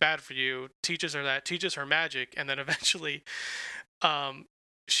 It's bad for you. Teaches her magic, and then eventually,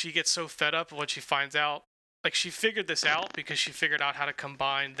 she gets so fed up when she finds out. Like, she figured this out because she figured out how to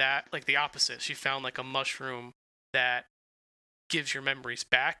combine that, like the opposite. She found like a mushroom that gives your memories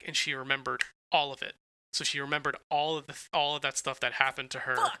back, and she remembered all of it. So she remembered all of that stuff that happened to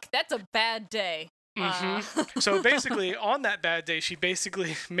her. Fuck, that's a bad day. Mm-hmm. So basically, on that bad day, she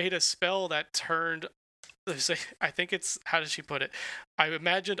basically made a spell that turned. I think it's, how did she put it? I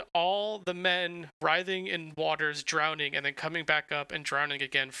imagined all the men writhing in waters, drowning, and then coming back up and drowning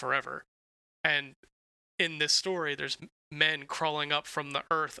again forever. And in this story, there's men crawling up from the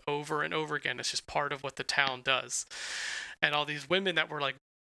earth over and over again. It's just part of what the town does. And all these women that were like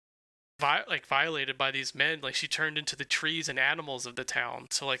violated by these men, like, she turned into the trees and animals of the town.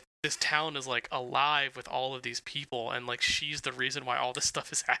 So like this town is like alive with all of these people, and like she's the reason why all this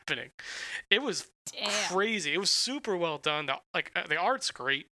stuff is happening. It was crazy. It was super well done. The art's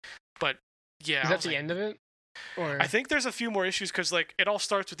great, but yeah. Is that the end of it? Or I think there's a few more issues because like it all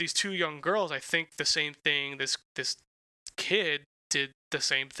starts with these two young girls. I think the same thing. This kid did the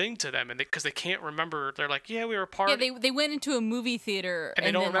same thing to them, and because they can't remember, they're like, yeah, we were part. Yeah, they went into a movie theater and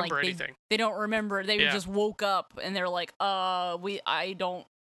they don't remember anything. They don't remember. They just woke up and they're like, we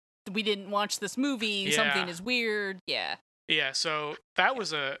didn't watch this movie. Yeah. Something is weird. Yeah. Yeah. So that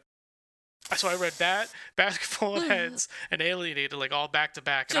was So I read that, Basketball Heads, and Alienated, like all back to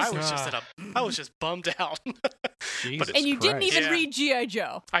back, and I was just bummed out. And you didn't even read G.I.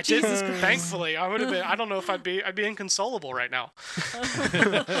 Joe. I did. Thankfully, I would have been. I don't know if I'd be inconsolable right now.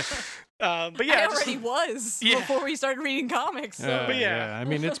 But yeah, I already was before we started reading comics. So. But yeah, I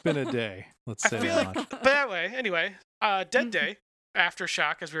mean, it's been a day. Let's say that much. But that way, anyway, Dead Day,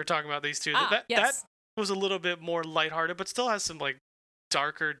 Aftershock, as we were talking about these two, that was a little bit more lighthearted, but still has some like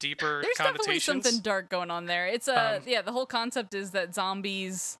darker, deeper There's connotations. Definitely something dark going on there. It's the whole concept is that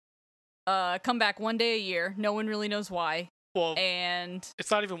zombies come back one day a year. No one really knows why. Well, and it's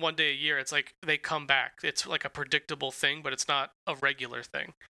not even one day a year. It's like they come back. It's like a predictable thing, but it's not a regular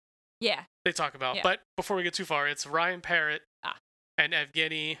thing. Yeah. They talk about. Yeah. But before we get too far, it's Ryan Parrott and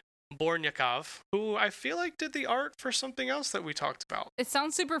Evgeny Bornyakov, who I feel like did the art for something else that we talked about. It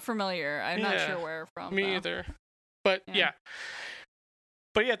sounds super familiar. I'm not sure where from. Me either. But yeah.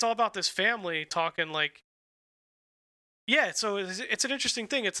 But yeah, it's all about this family talking like, yeah. So it's an interesting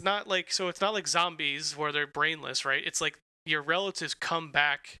thing. It's not like zombies where they're brainless, right? It's like your relatives come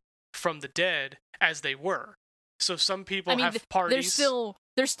back from the dead as they were. So some people have parties.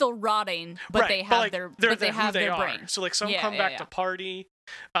 They're still rotting, but they have their brain. So like some come back to party,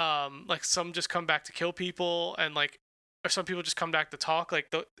 like some just come back to kill people, and like, or some people just come back to talk. Like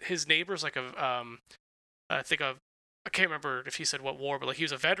his neighbor's like I can't remember if he said what war, but like he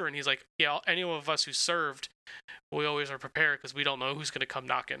was a veteran. He's like, yeah, any of us who served, we always are prepared because we don't know who's going to come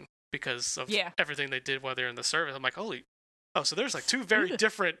knocking because of everything they did while they're in the service. I'm like, so there's like two very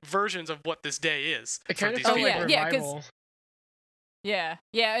different versions of what this day is. It kind of felt like a revival. Yeah,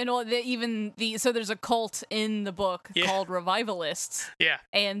 and so there's a cult in the book called Revivalists. Yeah,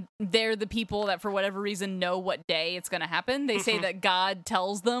 and they're the people that for whatever reason know what day it's going to happen. They say that God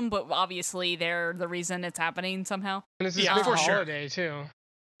tells them, but obviously they're the reason it's happening somehow. And it's this big holiday too.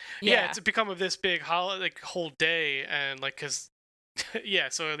 Yeah, it's become this big holiday, like whole day, and like because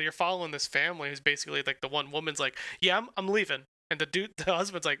so you're following this family who's basically like the one woman's like, yeah, I'm leaving, and the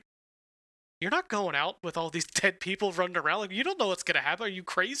husband's like, you're not going out with all these dead people running around. Like, you don't know what's gonna happen. Are you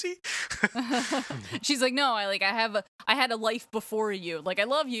crazy? She's like, no, I had a life before you. Like, I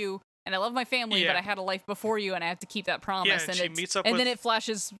love you and I love my family, but I had a life before you, and I have to keep that promise. Yeah, and she meets up, then it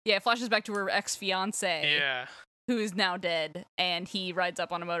flashes back to her ex-fiance. Yeah. Who is now dead, and he rides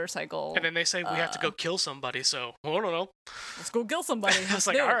up on a motorcycle. And then they say we have to go kill somebody. So I don't know. Let's go kill somebody. I was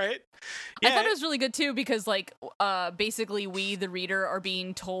like, all right. Yeah, I thought it was really good too because like basically we the reader are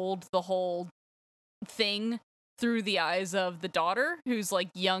being told the whole thing through the eyes of the daughter, who's like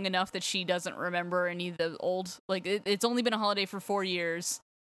young enough that she doesn't remember any of the old. Like it's only been a holiday for 4 years,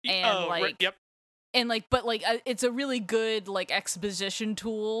 and yep. And but it's a really good like exposition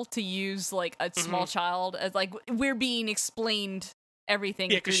tool to use like a small child as like we're being explained everything.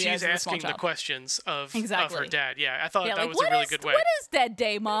 Yeah, because she's asking the questions of her dad. Yeah, I thought that like, was a really good way. What is Dead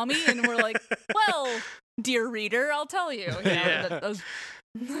Day, Mommy? And we're like, well, dear reader, I'll tell you. Yeah,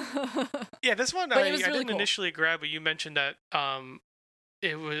 this one I didn't cool. initially grab, but you mentioned that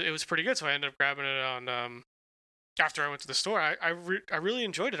it was pretty good, so I ended up grabbing it on after I went to the store. I really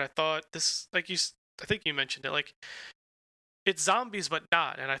enjoyed it. I thought this, like I think you mentioned it, like it's zombies but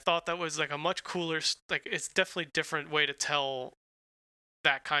not, and I thought that was like a much cooler, like it's definitely a different way to tell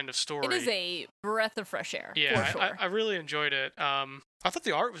that kind of story. It is a breath of fresh air. Yeah, for sure. I really enjoyed it. I thought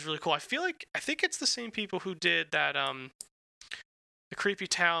the art was really cool. I think it's the same people who did that the creepy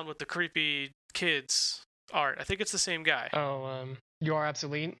town with the creepy kids art. I think it's the same guy. Oh, You Are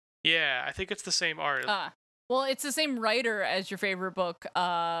Obsolete? Yeah, I think it's the same art. Well, it's the same writer as your favorite book,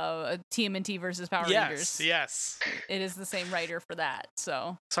 TMNT versus Power Rangers. Yes. It is the same writer for that.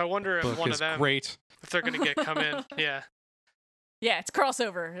 So I wonder if one of them, great. if they're gonna come in. Yeah. Yeah, it's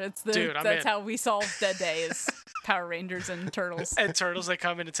crossover. That's how we solve Dead Day is Power Rangers and Turtles. And Turtles, they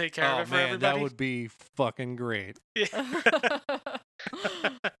come in to take care of it for man, everybody. That would be fucking great. Yeah.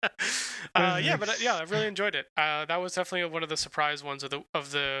 I really enjoyed it. That was definitely one of the surprise ones of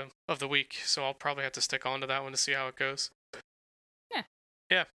the week. So I'll probably have to stick on to that one to see how it goes. Yeah.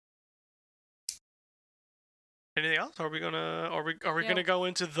 Yeah. Anything else? Are we gonna go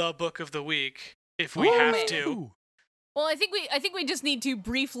into the book of the week if we have to? Well, I think we just need to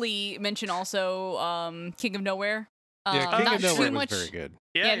briefly mention also King of Nowhere. Yeah, King of Nowhere was very good.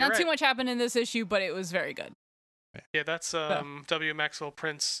 Yeah, not too much happened in this issue, but it was very good. Yeah, that's W. Maxwell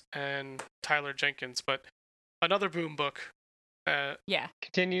Prince and Tyler Jenkins, but another Boom book.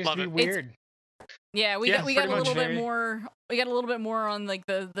 Continues to be weird. We got a little bit more. We got a little bit more on like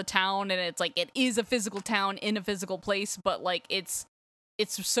the town, and it's like it is a physical town in a physical place, but like it's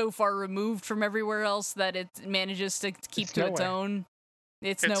so far removed from everywhere else that it manages to keep to its own.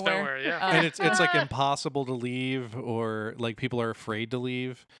 It's nowhere. Yeah. And it's like impossible to leave, or like people are afraid to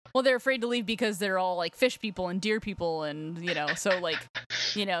leave. Well, they're afraid to leave because they're all like fish people and deer people, and so like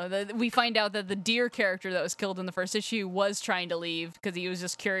we find out that the deer character that was killed in the first issue was trying to leave because he was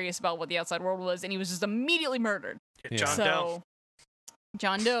just curious about what the outside world was, and he was just immediately murdered.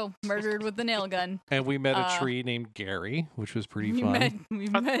 John Doe murdered with the nail gun. And we met a tree named Gary, which was pretty fun. We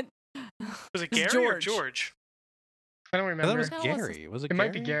met. Was it Gary or George? I don't remember. That was Gary. Was it Gary? It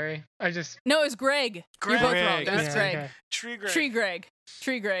might be Gary. No, it was Greg. You're both wrong. It was Greg. Okay. Tree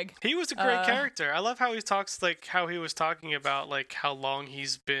Greg. He was a great character. I love how he talks, like how he was talking about like how long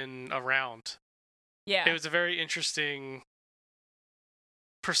he's been around. Yeah. It was a very interesting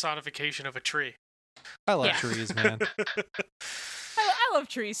personification of a tree. I love trees, man. I love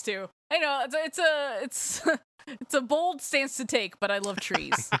trees too. I know it's a bold stance to take, but I love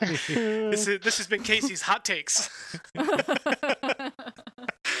trees. This has been Casey's hot takes.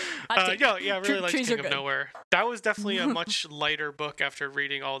 I really liked King of Nowhere. That was definitely a much lighter book after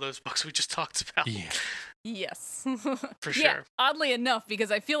reading all those books we just talked about. Yeah. Yes. For sure. Yeah, oddly enough,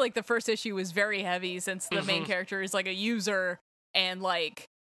 because I feel like the first issue was very heavy since the main character is like a user and like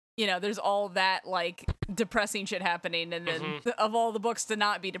there's all that like depressing shit happening, and then of all the books to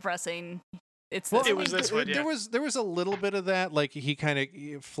not be depressing, it's this. It was this one. Yeah. There was a little bit of that, like he kind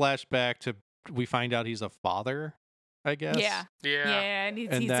of flashed back to we find out he's a father, I guess. Yeah, and he's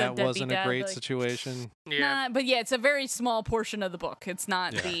that a wasn't a great like, situation. Yeah, but it's a very small portion of the book. It's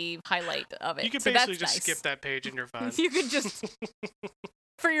not the highlight of it. You could basically just skip that page and you're fine. You could just,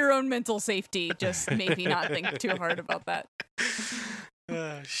 for your own mental safety, just maybe not think too hard about that.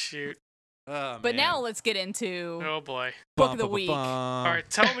 Oh, shoot. But now let's get into oh boy, book of the week. All right,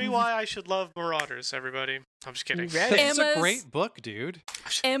 tell me why I should love Marauders, everybody. I'm just kidding. It's a great book, dude.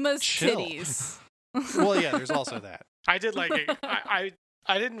 Emma's titties. Well, yeah, there's also that. I did like it. I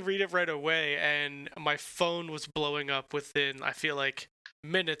didn't read it right away, and my phone was blowing up within, I feel like,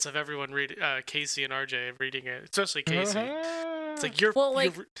 minutes of everyone reading, Casey and RJ reading it, especially Casey. It's like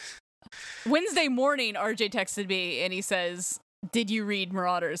Wednesday morning, RJ texted me and he says, "Did you read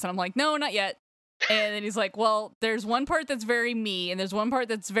Marauders?" And I'm like, "No, not yet." And then he's like, "Well, there's one part that's very me, and there's one part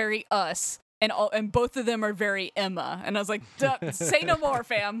that's very us, and both of them are very Emma." And I was like, "Say no more,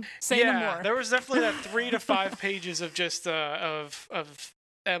 fam. Say no more." There was definitely that 3 to 5 pages of just of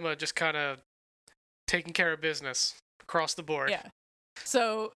Emma just kind of taking care of business across the board. Yeah.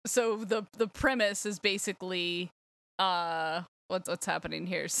 So the premise is basically what's happening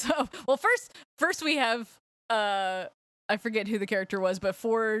here. So first we have I forget who the character was, but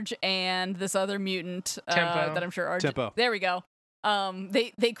Forge and this other mutant that I'm sure RJ. Tempo. There we go.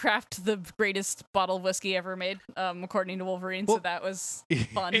 They craft the greatest bottle of whiskey ever made, according to Wolverine. So that was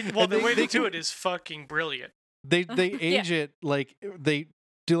fun. The way they do it is fucking brilliant. They age it like they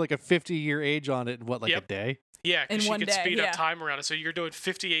do like a 50-year age on it in what, like a day? Yeah, because she could speed up time around it. So you're doing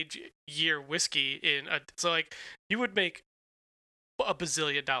 58-year whiskey in so like you would make $1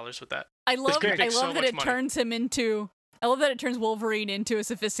 bazillion with that. I love that it turns him into. I love that it turns Wolverine into a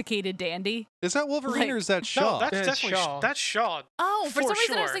sophisticated dandy. Is that Wolverine or is that Shaw? No, that's definitely Shaw. That's Shaw. Oh, for some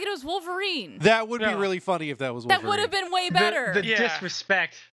reason I was thinking it was Wolverine. That would be really funny if that was Wolverine. That would have been way better. The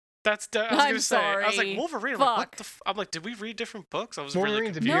disrespect. I was gonna say. Sorry. I was like Wolverine. I'm like, what the I'm like, did we read different books? I was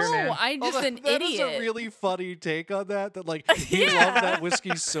Wolverine's really confused. No, I'm just an that idiot. That is a really funny take on that. That like he loved that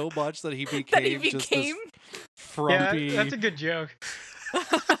whiskey so much that he became just this frumpy. Yeah, that's a good joke.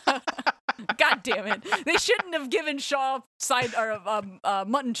 God damn it! They shouldn't have given Shaw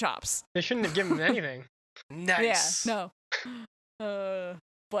mutton chops. They shouldn't have given him anything. Nice. Yeah, no.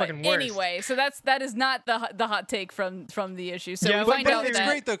 But anyway, so that is not the hot take from the issue. So we find out it's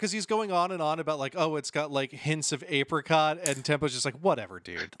great though because he's going on and on about like, oh, it's got like hints of apricot, and Tempo's just like, whatever,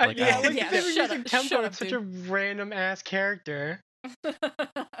 dude. Like, they were using Tempo as such a random ass character.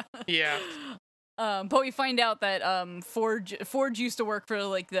 Yeah. But we find out that Forge used to work for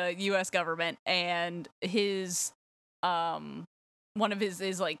like the U.S. government, and his one of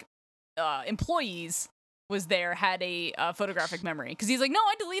his like employees was there, had a photographic memory, because he's like, no,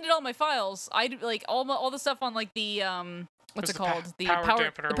 I deleted all my files. I like all the stuff on like the what's it called, the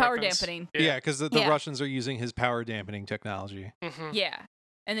power dampening. Yeah, because the Russians are using his power dampening technology. Mm-hmm. Yeah.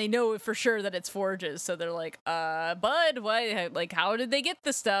 And they know for sure that it's Forge's, so they're like, Bud, why? Like, how did they get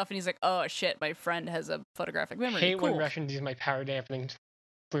this stuff? And he's like, oh shit, my friend has a photographic memory. Hate when Russians use my power dampening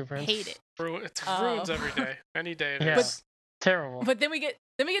blueprints. Hate it. It ruins every day, any day. But terrible. But then we get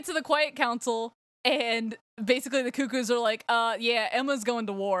to the Quiet Council, and basically the Cuckoos are like, yeah, Emma's going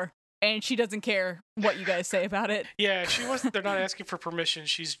to war, and she doesn't care what you guys say about it. Yeah, they're not asking for permission.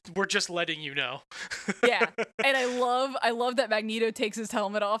 We're just letting you know. Yeah, and I love that Magneto takes his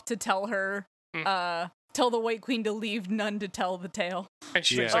helmet off to tell her, tell the White Queen to leave none to tell the tale. And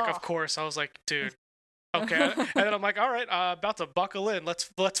she's like, of course. I was like, dude, okay. And then I'm like, all right, about to buckle in. Let's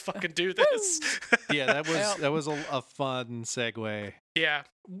fucking do this. Yeah, that was a fun segue. Yeah,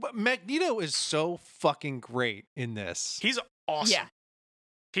 but Magneto is so fucking great in this. He's awesome. Yeah.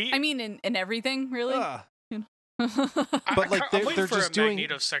 I mean, in everything, really. But like they're just doing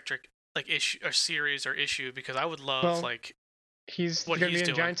Magneto-centric like issue or series or issue, because I would love he's gonna be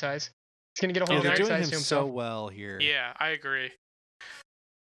in giant size. He's gonna get a whole giant size to himself. So well here. Yeah, I agree.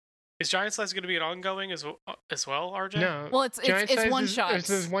 Is Giant Size going to be an ongoing as well, RJ? No. Well, it's one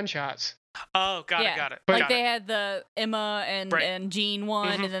shots. It's one shots. Oh, got it. Like they had the Emma and Jean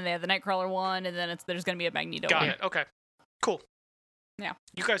one, and then they had the Nightcrawler one, and then there's going to be a Magneto one. Got it. Okay. Cool. Yeah.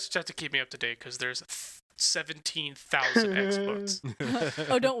 You guys just have to keep me up to date, because there's 17,000 X books.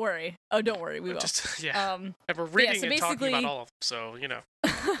 Oh, don't worry. We will. And we're reading and talking about all of them, so you know.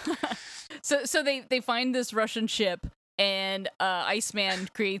 So they find this Russian ship, and Iceman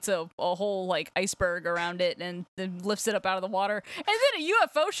creates a whole like iceberg around it, and then lifts it up out of the water, and then a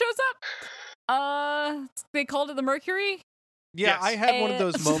UFO shows up. They called it the Mercury. Yeah, yes. I had one of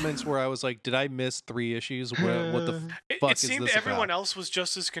those moments where I was like, did I miss 3 issues? What the fuck is this? It seemed everyone about? else was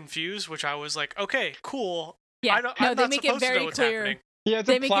just as confused, which I was like, okay, cool. Yeah, I'm they not make supposed it very to know what's clear. Happening. Yeah, it's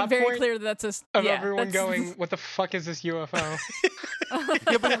they a make plot it very point clear that that's everyone going, what the fuck is this UFO?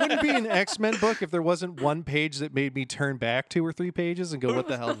 Yeah, but it wouldn't be an X-Men book if there wasn't one page that made me turn back 2 or 3 pages and go, what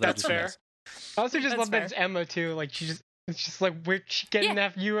the hell did That's fair. Miss? I also just love that it's Emma too. Like it's just like we're getting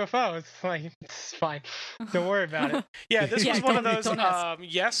that UFO. It's like it's fine. Don't worry about it. Yeah, this was one of those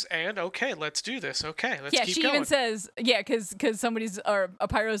yes and okay, let's do this. Okay, let's keep going. Yeah, she even says because somebody's or a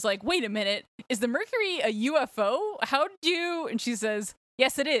pyro's like, wait a minute, is the Mercury a UFO? How did you? And she says,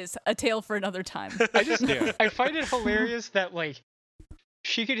 yes, it is. A tale for another time. I find it hilarious that like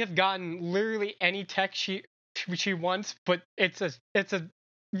she could have gotten literally any tech she wants, but it's a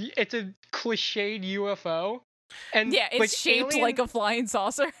cliched UFO. And yeah, it's like, shaped like a flying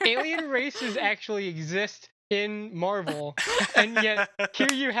saucer. Alien races actually exist in Marvel, and yet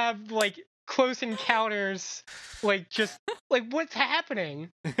here you have like close encounters, like just like what's happening?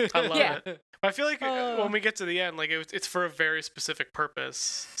 I love it. I feel like when we get to the end, like it's for a very specific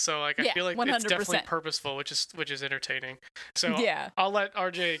purpose. So like I feel like 100%. It's definitely purposeful, which is entertaining. So I'll let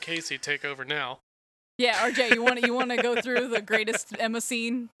RJ and Casey take over now. Yeah, RJ, you want to go through the greatest Emma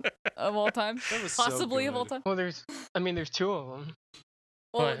scene of all time, possibly so of all time? Well, there's 2 of them.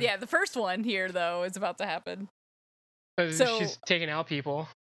 Well, yeah, the first one here though is about to happen. So she's taking out people.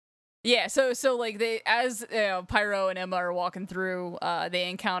 Yeah, so like as Pyro and Emma are walking through, they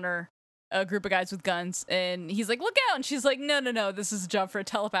encounter a group of guys with guns, and he's like, "Look out!" And she's like, "No, this is a job for a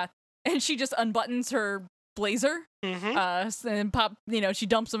telepath." And she just unbuttons her blazer, and she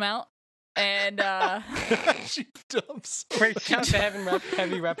dumps him out, and she dumps. Breaks out the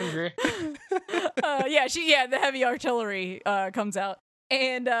heavy weaponry. The heavy artillery comes out,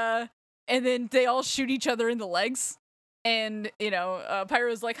 and then they all shoot each other in the legs. And,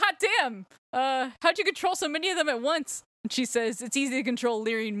 Pyro's like, hot damn! How'd you control so many of them at once? And she says, it's easy to control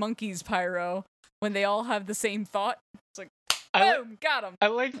leering monkeys, Pyro, when they all have the same thought. It's like, boom, got him. I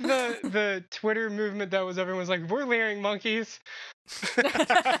like the Twitter movement that was everyone's like, we're leering monkeys.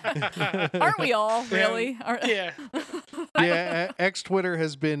 Aren't we all, really? Yeah. Yeah, X-Twitter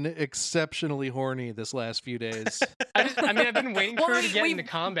has been exceptionally horny this last few days. I've been waiting for her to get into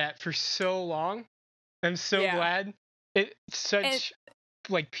combat for so long. I'm so glad. It's such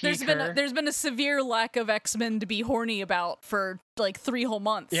peak there's been a severe lack of X-Men to be horny about for like 3 whole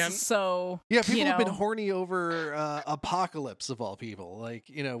months. Yeah. So people have been horny over Apocalypse of all people.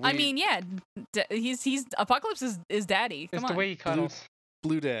 He's Apocalypse is daddy. Come it's the way he cuddles.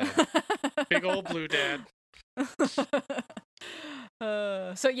 Blue dad. Big old blue dad.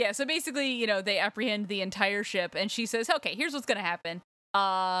 So basically, they apprehend the entire ship, and she says, okay, here's what's gonna happen.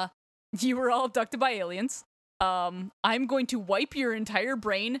 You were all abducted by aliens. I'm going to wipe your entire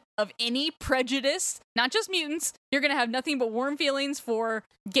brain of any prejudice, not just mutants. You're going to have nothing but warm feelings for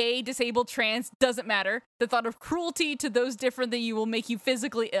gay, disabled, trans, doesn't matter. The thought of cruelty to those different than you will make you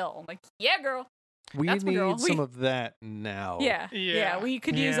physically ill. I'm like, yeah, girl. We need some of that now. Yeah, we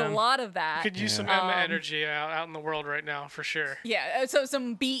could use a lot of that. We could use some Emma energy out in the world right now, for sure. Yeah, so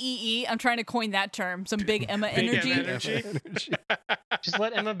some BEE, I'm trying to coin that term, some big Emma energy. Emma energy. Just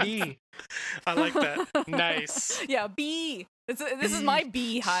let Emma be. I like that. Nice. Yeah, bee. This is my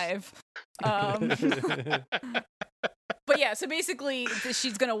beehive. But yeah, so basically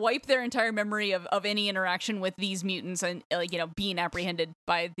she's going to wipe their entire memory of any interaction with these mutants and, being apprehended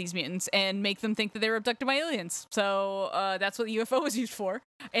by these mutants and make them think that they were abducted by aliens. So that's what the UFO was used for.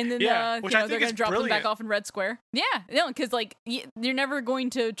 And then, they're going to drop them back off in Red Square. Yeah, because, you're never going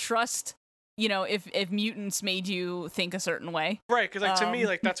to trust, if mutants made you think a certain way. Right, because, to me,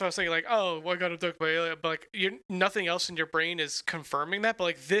 that's what I was saying. Oh, I got abducted by alien. But, nothing else in your brain is confirming that.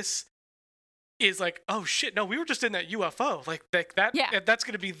 But, this is oh shit, no, we were just in that UFO. That's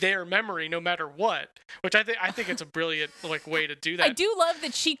going to be their memory no matter what. Which I think it's a brilliant way to do that. I do love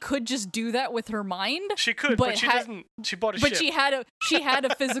that she could just do that with her mind. She could, but she doesn't. She bought a ship. But she had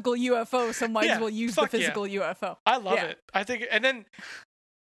a physical UFO, so might as well use the physical UFO. I love it. I think, and then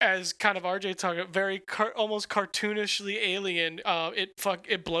as kind of RJ talking, very almost cartoonishly alien.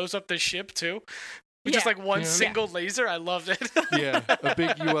 It blows up the ship too. With just one single laser. I loved it. Yeah, a big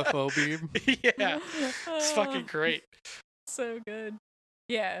UFO beam. Yeah, it's fucking great. So good.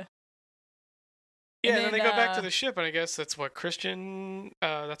 Yeah. Yeah, and then they go back to the ship, and I guess that's what Christian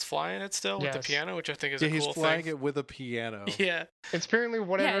that's flying it still with the piano, which I think is a cool thing. He's flying it with a piano. Yeah, it's apparently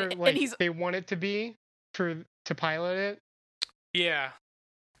whatever they want it to be to pilot it. Yeah,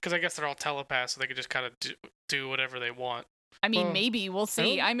 because I guess they're all telepaths, so they could just kind of do whatever they want. I mean, maybe we'll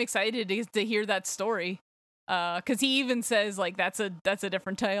see. I'm excited to hear that story, because he even says that's a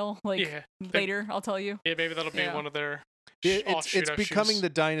different tale. Later, I'll tell you. Yeah, maybe that'll be one of their. It's becoming the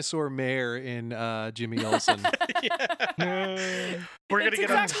dinosaur mayor in Jimmy Olsen. We're gonna get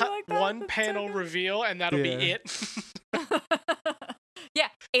one panel reveal, and that'll be it. Yeah,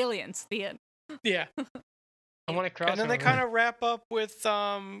 aliens. The end. Yeah. I want to cross. And then they kind of wrap up with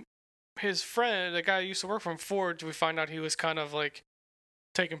his friend, the guy who used to work from Forge. We find out he was kind of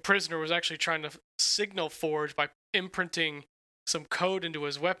taken prisoner, was actually trying to signal Forge by imprinting some code into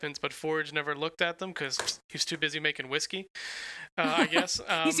his weapons, but Forge never looked at them because he was too busy making whiskey, I guess.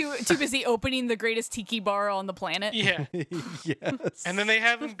 He's too busy opening the greatest tiki bar on the planet. Yeah. Yes. And then they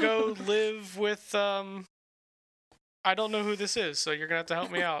have him go live with, I don't know who this is, so you're going to have to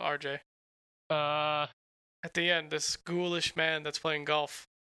help me out, RJ. At the end, this ghoulish man that's playing golf.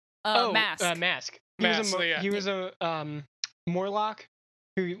 Mask. Mask. He was a Morlock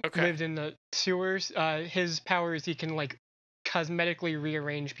who lived in the sewers. His power is he can cosmetically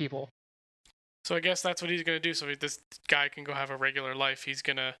rearrange people. So I guess that's what he's gonna do. So this guy can go have a regular life. He's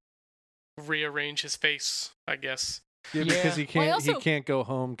gonna rearrange his face, I guess. Yeah, because he can't go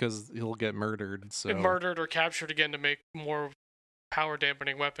home because he'll get murdered. So murdered or captured again to make more power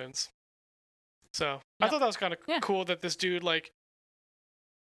dampening weapons. So I thought that was kind of cool that this dude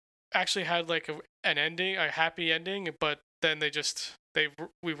actually had an ending, a happy ending, but then they just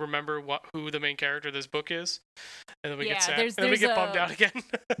we remember who the main character of this book is, and then we get sad, there's and then we get bummed out again.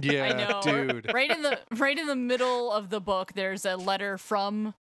 Yeah, I know. dude. Right in the middle of the book, there's a letter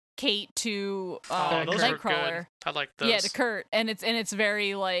from Kate to those were Nightcrawler. good. I like those. Yeah, to Kurt, and it's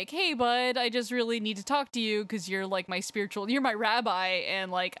very like, hey bud, I just really need to talk to you because you're like you're my rabbi,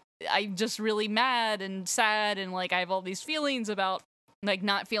 and like I'm just really mad and sad, and like I have all these feelings about like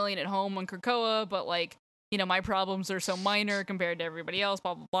not feeling at home on Krakoa, but like my problems are so minor compared to everybody else,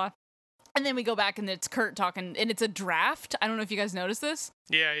 blah blah blah. And then we go back and it's Kurt talking, and it's a draft. I don't know if you guys noticed this.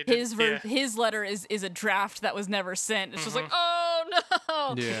 Yeah, his letter is a draft that was never sent. It's just like, oh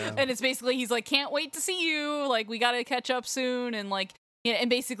no. Yeah. And it's basically he's like, can't wait to see you. Like we gotta catch up soon, and like and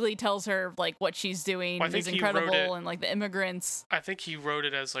basically tells her like what she's doing is incredible, and like the immigrants. I think he wrote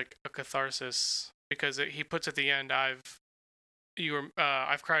it as like a catharsis because he puts at the end, I've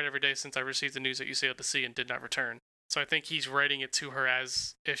cried every day since I received the news that you sailed the sea and did not return. So I think he's writing it to her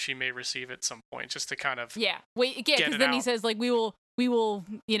as if she may receive it at some point, just to kind of because then he says like we will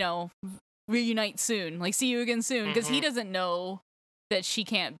reunite soon, like see you again soon, because he doesn't know that she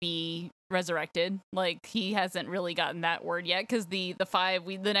can't be resurrected. Like he hasn't really gotten that word yet, because the five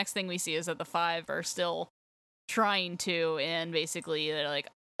the next thing we see is that the five are still trying to, and basically they're like,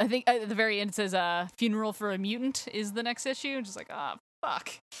 I think at the very end it says funeral for a mutant is the next issue, just like fuck.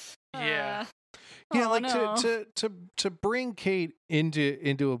 Yeah. Yeah, like to bring Kate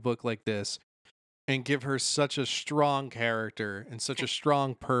into a book like this and give her such a strong character and such a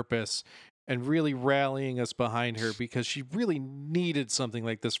strong purpose and really rallying us behind her, because she really needed something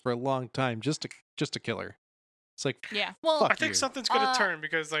like this for a long time just to kill her. It's like, yeah. Well, I think something's gonna turn,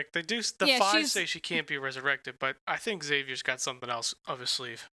 because like they do five say she can't be resurrected, but I think Xavier's got something else up his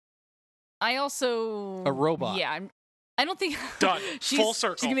sleeve. I also a robot. Yeah, I don't think done. Full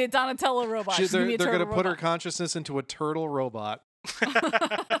circle. She's gonna be a Donatello robot. They're gonna put her consciousness into a turtle robot.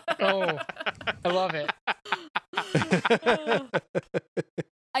 Oh, I love it.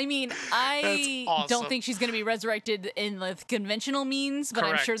 I mean, I awesome. don't think she's gonna be resurrected in the conventional means, but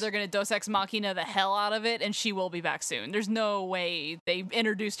I'm sure they're gonna Deus Ex Machina the hell out of it, and she will be back soon. There's no way they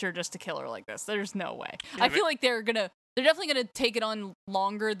introduced her just to kill her like this. There's no way. I feel like they're definitely gonna take it on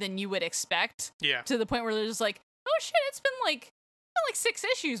longer than you would expect. Yeah. To the point where they're just like, oh shit, it's been like 6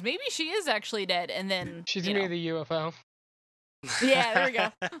 issues. Maybe she is actually dead, and then she's gonna be the UFO. Yeah, there we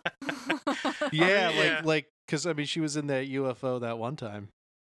go. Yeah, like because I mean, she was in that UFO that one time.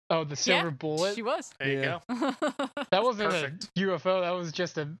 Oh, the silver bullet. She was. There you go. That wasn't a UFO. That was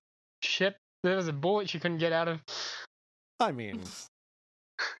just a ship. There was a bullet she couldn't get out of. I mean,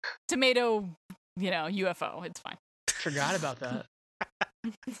 tomato, UFO. It's fine. Forgot about that.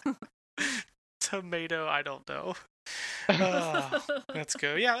 Tomato, I don't know. Let's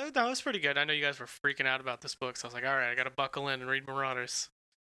go. Yeah, that was pretty good. I know you guys were freaking out about this book, so I was like, all right, I got to buckle in and read Marauders.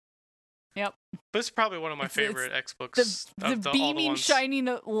 Yep. But it's probably one of my favorite X books. The beaming, shining,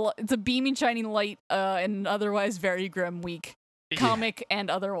 it's a beaming, shining light, and otherwise very grim week. Comic and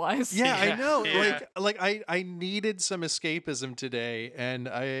otherwise. Yeah, I know. Yeah. Like I needed some escapism today, and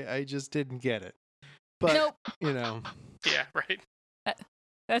I just didn't get it. But nope. Yeah, right.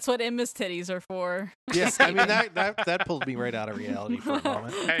 That's what Emma's titties are for. Yeah, I mean that pulled me right out of reality for a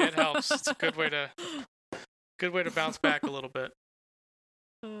moment. Hey, it helps. It's a good way to bounce back a little bit.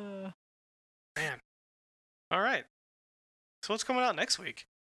 Man. All right. So what's coming out next week?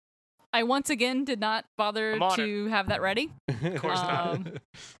 I once again did not bother to have that ready. Of course not.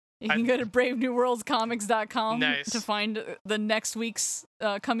 You can go to bravenewworldscomics.com nice. to find the next week's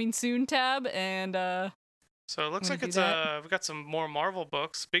coming soon tab, and so it looks like we've got some more Marvel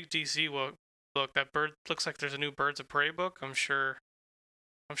books. Big DC book. That bird looks like there's a new Birds of Prey book. I'm sure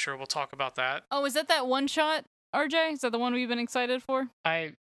we'll talk about that. Oh, is that one shot, RJ? Is that the one we've been excited for?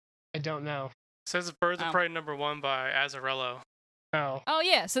 I don't know. It says Birds of Prey #1 by Azzarello. Oh. Oh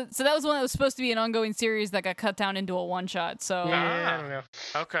yeah. So that was one that was supposed to be an ongoing series that got cut down into a one shot. So yeah, I don't know.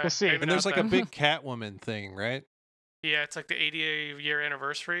 Okay. We'll see. And there's like a big Catwoman thing, right? Yeah, it's like the 80th year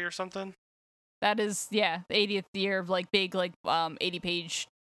anniversary or something. That is, the 80th year of like big 80-page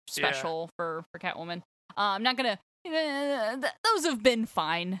special for Catwoman. I'm not gonna. Those have been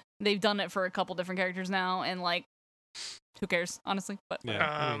fine. They've done it for a couple different characters now, and like, who cares, honestly? But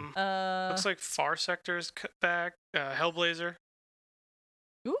yeah. Looks like Far Sector's back. Hellblazer.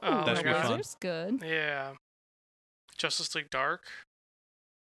 Ooh, Hellblazer's good. Yeah. Justice League Dark.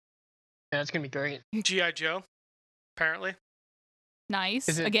 Yeah, that's gonna be great. G.I. Joe. Apparently. Nice.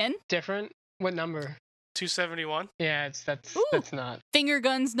 Is it again? Different. What number? 271. Yeah, that's not. Finger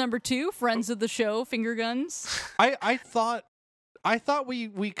Guns #2, friends of the show, Finger Guns. I thought I thought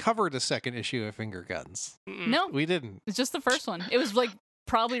we covered a second issue of Finger Guns. No, We didn't. it's just the first one. It was like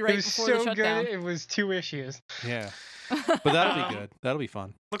probably right it was before so the shutdown. good. It was 2 issues. Yeah. But that'll be good. That'll be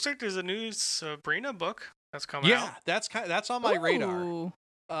fun. Looks like there's a new Sabrina book that's coming Yeah, out. that's on my radar. Ooh,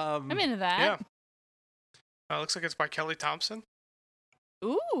 I'm into that. Yeah. Looks like it's by Kelly Thompson.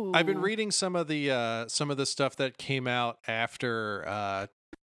 Ooh. I've been reading some of the stuff that came out after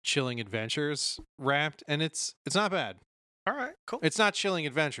Chilling Adventures wrapped, and it's not bad. All right, cool. It's not Chilling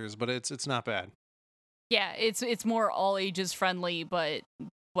Adventures, but it's not bad. Yeah, it's more all ages friendly, but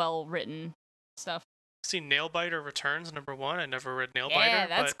well written stuff. See, Nailbiter Returns #1. I never read Nailbiter. Yeah,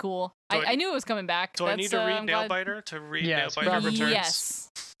 that's cool. I knew it was coming back. Do I need to read Nailbiter to read Nailbiter Returns? Yes.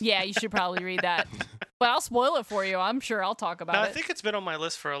 Yeah, you should probably read that. But I'll spoil it for you. I'm sure I'll talk about it. I think it's been on my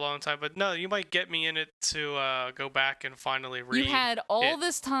list for a long time, but no, you might get me in it to go back and finally read. You had all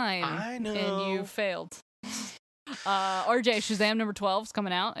this time, I know, and you failed. RJ, Shazam #12 is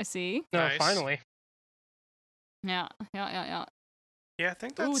coming out. I see. No, Nice. finally. Yeah. Yeah, I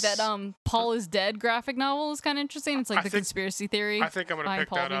think that's. Ooh, that Paul is Dead graphic novel is kind of interesting. It's like the conspiracy theory. I think I'm gonna behind pick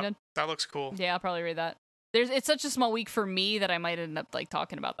Paul that being up. dead. That looks cool. Yeah, I'll probably read that. It's such a small week for me that I might end up like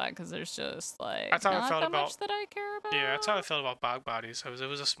talking about that because there's just like That's how I not felt that about- much that I care about. Yeah, that's how I felt about Bog Bodies. It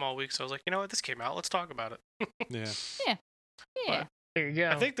was a small week, so I was like, you know what, this came out. Let's talk about it. Yeah. Yeah. There you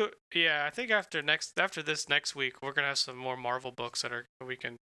go. I think after this next week, we're gonna have some more Marvel books that we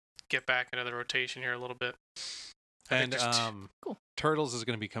can get back into the rotation here a little bit. And Cool. Turtles is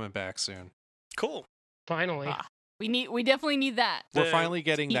going to be coming back soon. Cool. Finally. We definitely need that. We're finally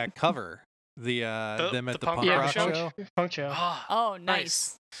getting that cover. The them at the punk rock show. Punk show. Oh,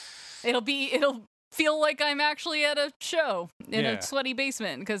 nice. It'll feel like I'm actually at a show in a sweaty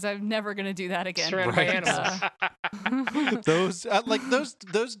basement because I'm never gonna do that again. Surrounded by animals.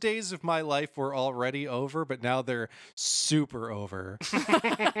 those days of my life were already over, but now they're super over.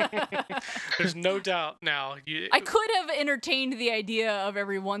 There's no doubt now. I could have entertained the idea of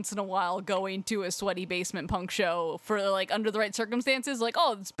every once in a while going to a sweaty basement punk show for like under the right circumstances, like,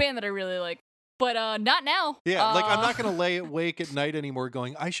 oh, this band that I really like. But not now. Yeah, like I'm not gonna lay awake at night anymore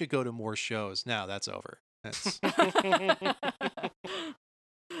going, I should go to more shows. Now that's over. That's...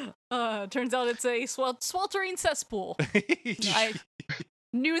 Turns out it's a sweltering cesspool. I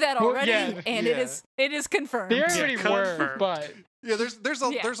knew that already, and it is confirmed. They already were, but yeah, there's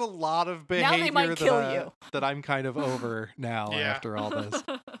a lot of behavior now they might kill you. that I'm kind of over now after all this.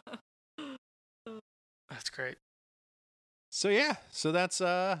 That's great. So yeah,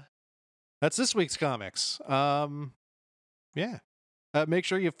 that's this week's comics. Make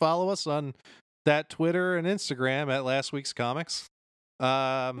sure you follow us on that Twitter and Instagram at Last Week's Comics.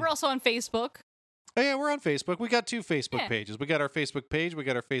 We're also on Facebook. Oh yeah, we're on Facebook. We got 2 Facebook pages. We got our Facebook page. We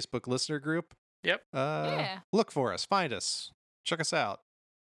got our Facebook listener group. Yep. Look for us. Find us. Check us out.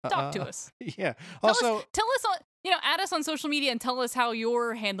 Talk to us. Yeah. Tell us on, add us on social media and tell us how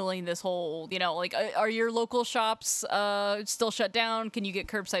you're handling this whole, like, are your local shops still shut down? Can you get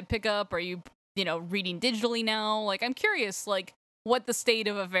curbside pickup? Are you, reading digitally now? Like, I'm curious, like, what the state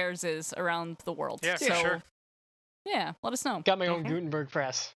of affairs is around the world. Yeah, for sure. Yeah, let us know. Got my own Gutenberg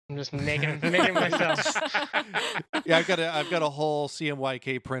press. I'm just making it myself. Yeah, I've got a whole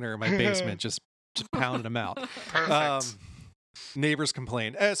CMYK printer in my basement, just pounding them out. Perfect. Neighbors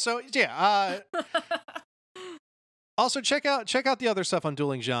complain. Also, check out the other stuff on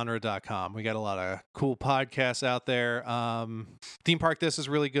duelinggenre.com. We got a lot of cool podcasts out there. Theme Park This is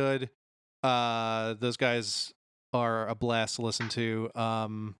really good. Those guys are a blast to listen to.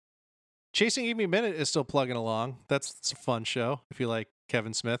 Chasing Amy Minute is still plugging along. That's a fun show if you like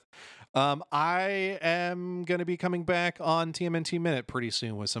Kevin Smith. I am going to be coming back on TMNT Minute pretty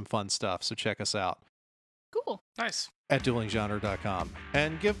soon with some fun stuff, so check us out. Cool. Nice. At duelinggenre.com.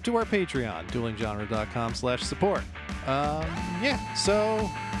 And give to our Patreon, duelinggenre.com/support.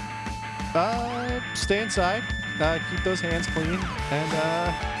 Stay inside, keep those hands clean,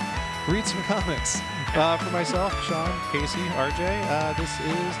 and read some comics. For myself, Sean, Casey, RJ, this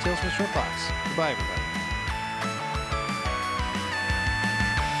is Tales from the Short Box. Goodbye, everybody.